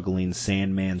struggling,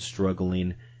 Sandman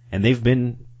struggling, and they've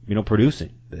been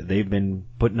producing. They've been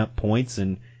putting up points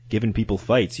and giving people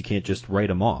fights. You can't just write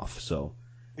them off. So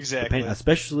exactly,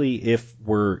 especially if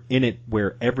we're in it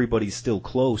where everybody's still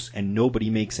close and nobody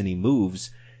makes any moves.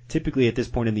 Typically at this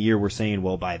point in the year, we're saying,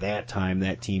 well, by that time,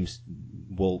 that team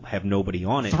will have nobody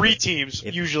on it. 3 teams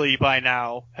usually by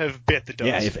now have bit the dust.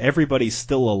 Yeah, if everybody's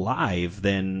still alive,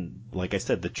 then, like I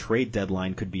said, the trade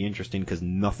deadline could be interesting because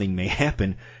nothing may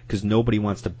happen because nobody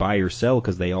wants to buy or sell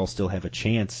because they all still have a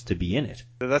chance to be in it.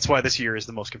 That's why this year is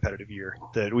the most competitive year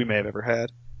that we may have ever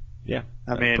had. Yeah,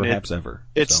 I mean, perhaps ever.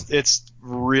 It's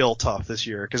real tough this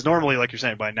year because normally, like you're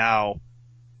saying, by now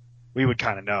we would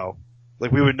kind of know.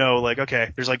 Like, we would know, like,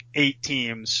 okay, there's like 8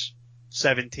 teams,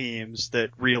 7 teams that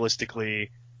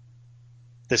realistically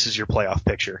this is your playoff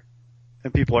picture.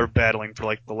 And people are battling for,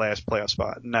 like, the last playoff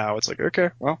spot. Now it's like, okay,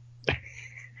 well,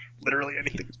 literally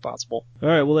anything is possible. All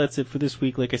right, well, that's it for this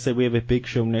week. Like I said, we have a big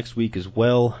show next week as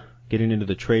well, getting into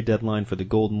the trade deadline for the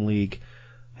Golden League.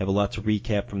 Have a lot to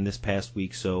recap from this past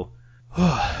week, so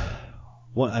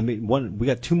we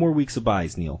got 2 more weeks of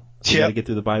byes, Neil. So we got to get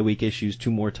through the bye week issues 2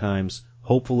 more times.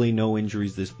 Hopefully no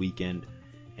injuries this weekend,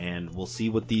 and we'll see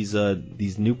what these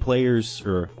new players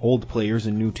or old players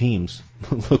and new teams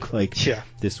look like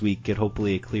this week. Get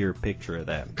hopefully a clearer picture of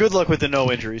that. Good luck with the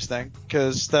no injuries thing,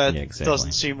 because that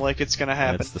doesn't seem like it's going to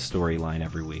happen. That's the storyline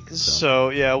every week. So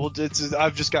yeah, well,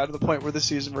 I've just gotten to the point where this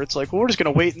season where it's like, well, we're just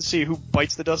going to wait and see who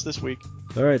bites the dust this week.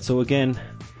 All right, so again,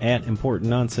 at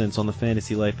Important Nonsense on the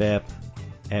Fantasy Life app,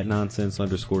 at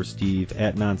 @nonsense_Steve,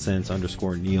 at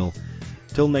 @nonsense_Neil.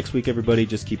 Till next week, everybody,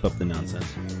 just keep up the nonsense.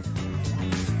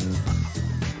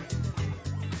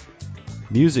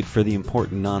 Music for the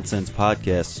Important Nonsense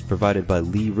podcast is provided by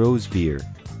Lee Rosebeer,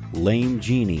 Lame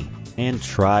Genie, and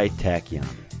Tri Tachyon.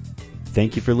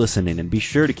 Thank you for listening, and be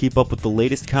sure to keep up with the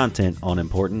latest content on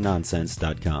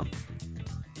ImportantNonsense.com.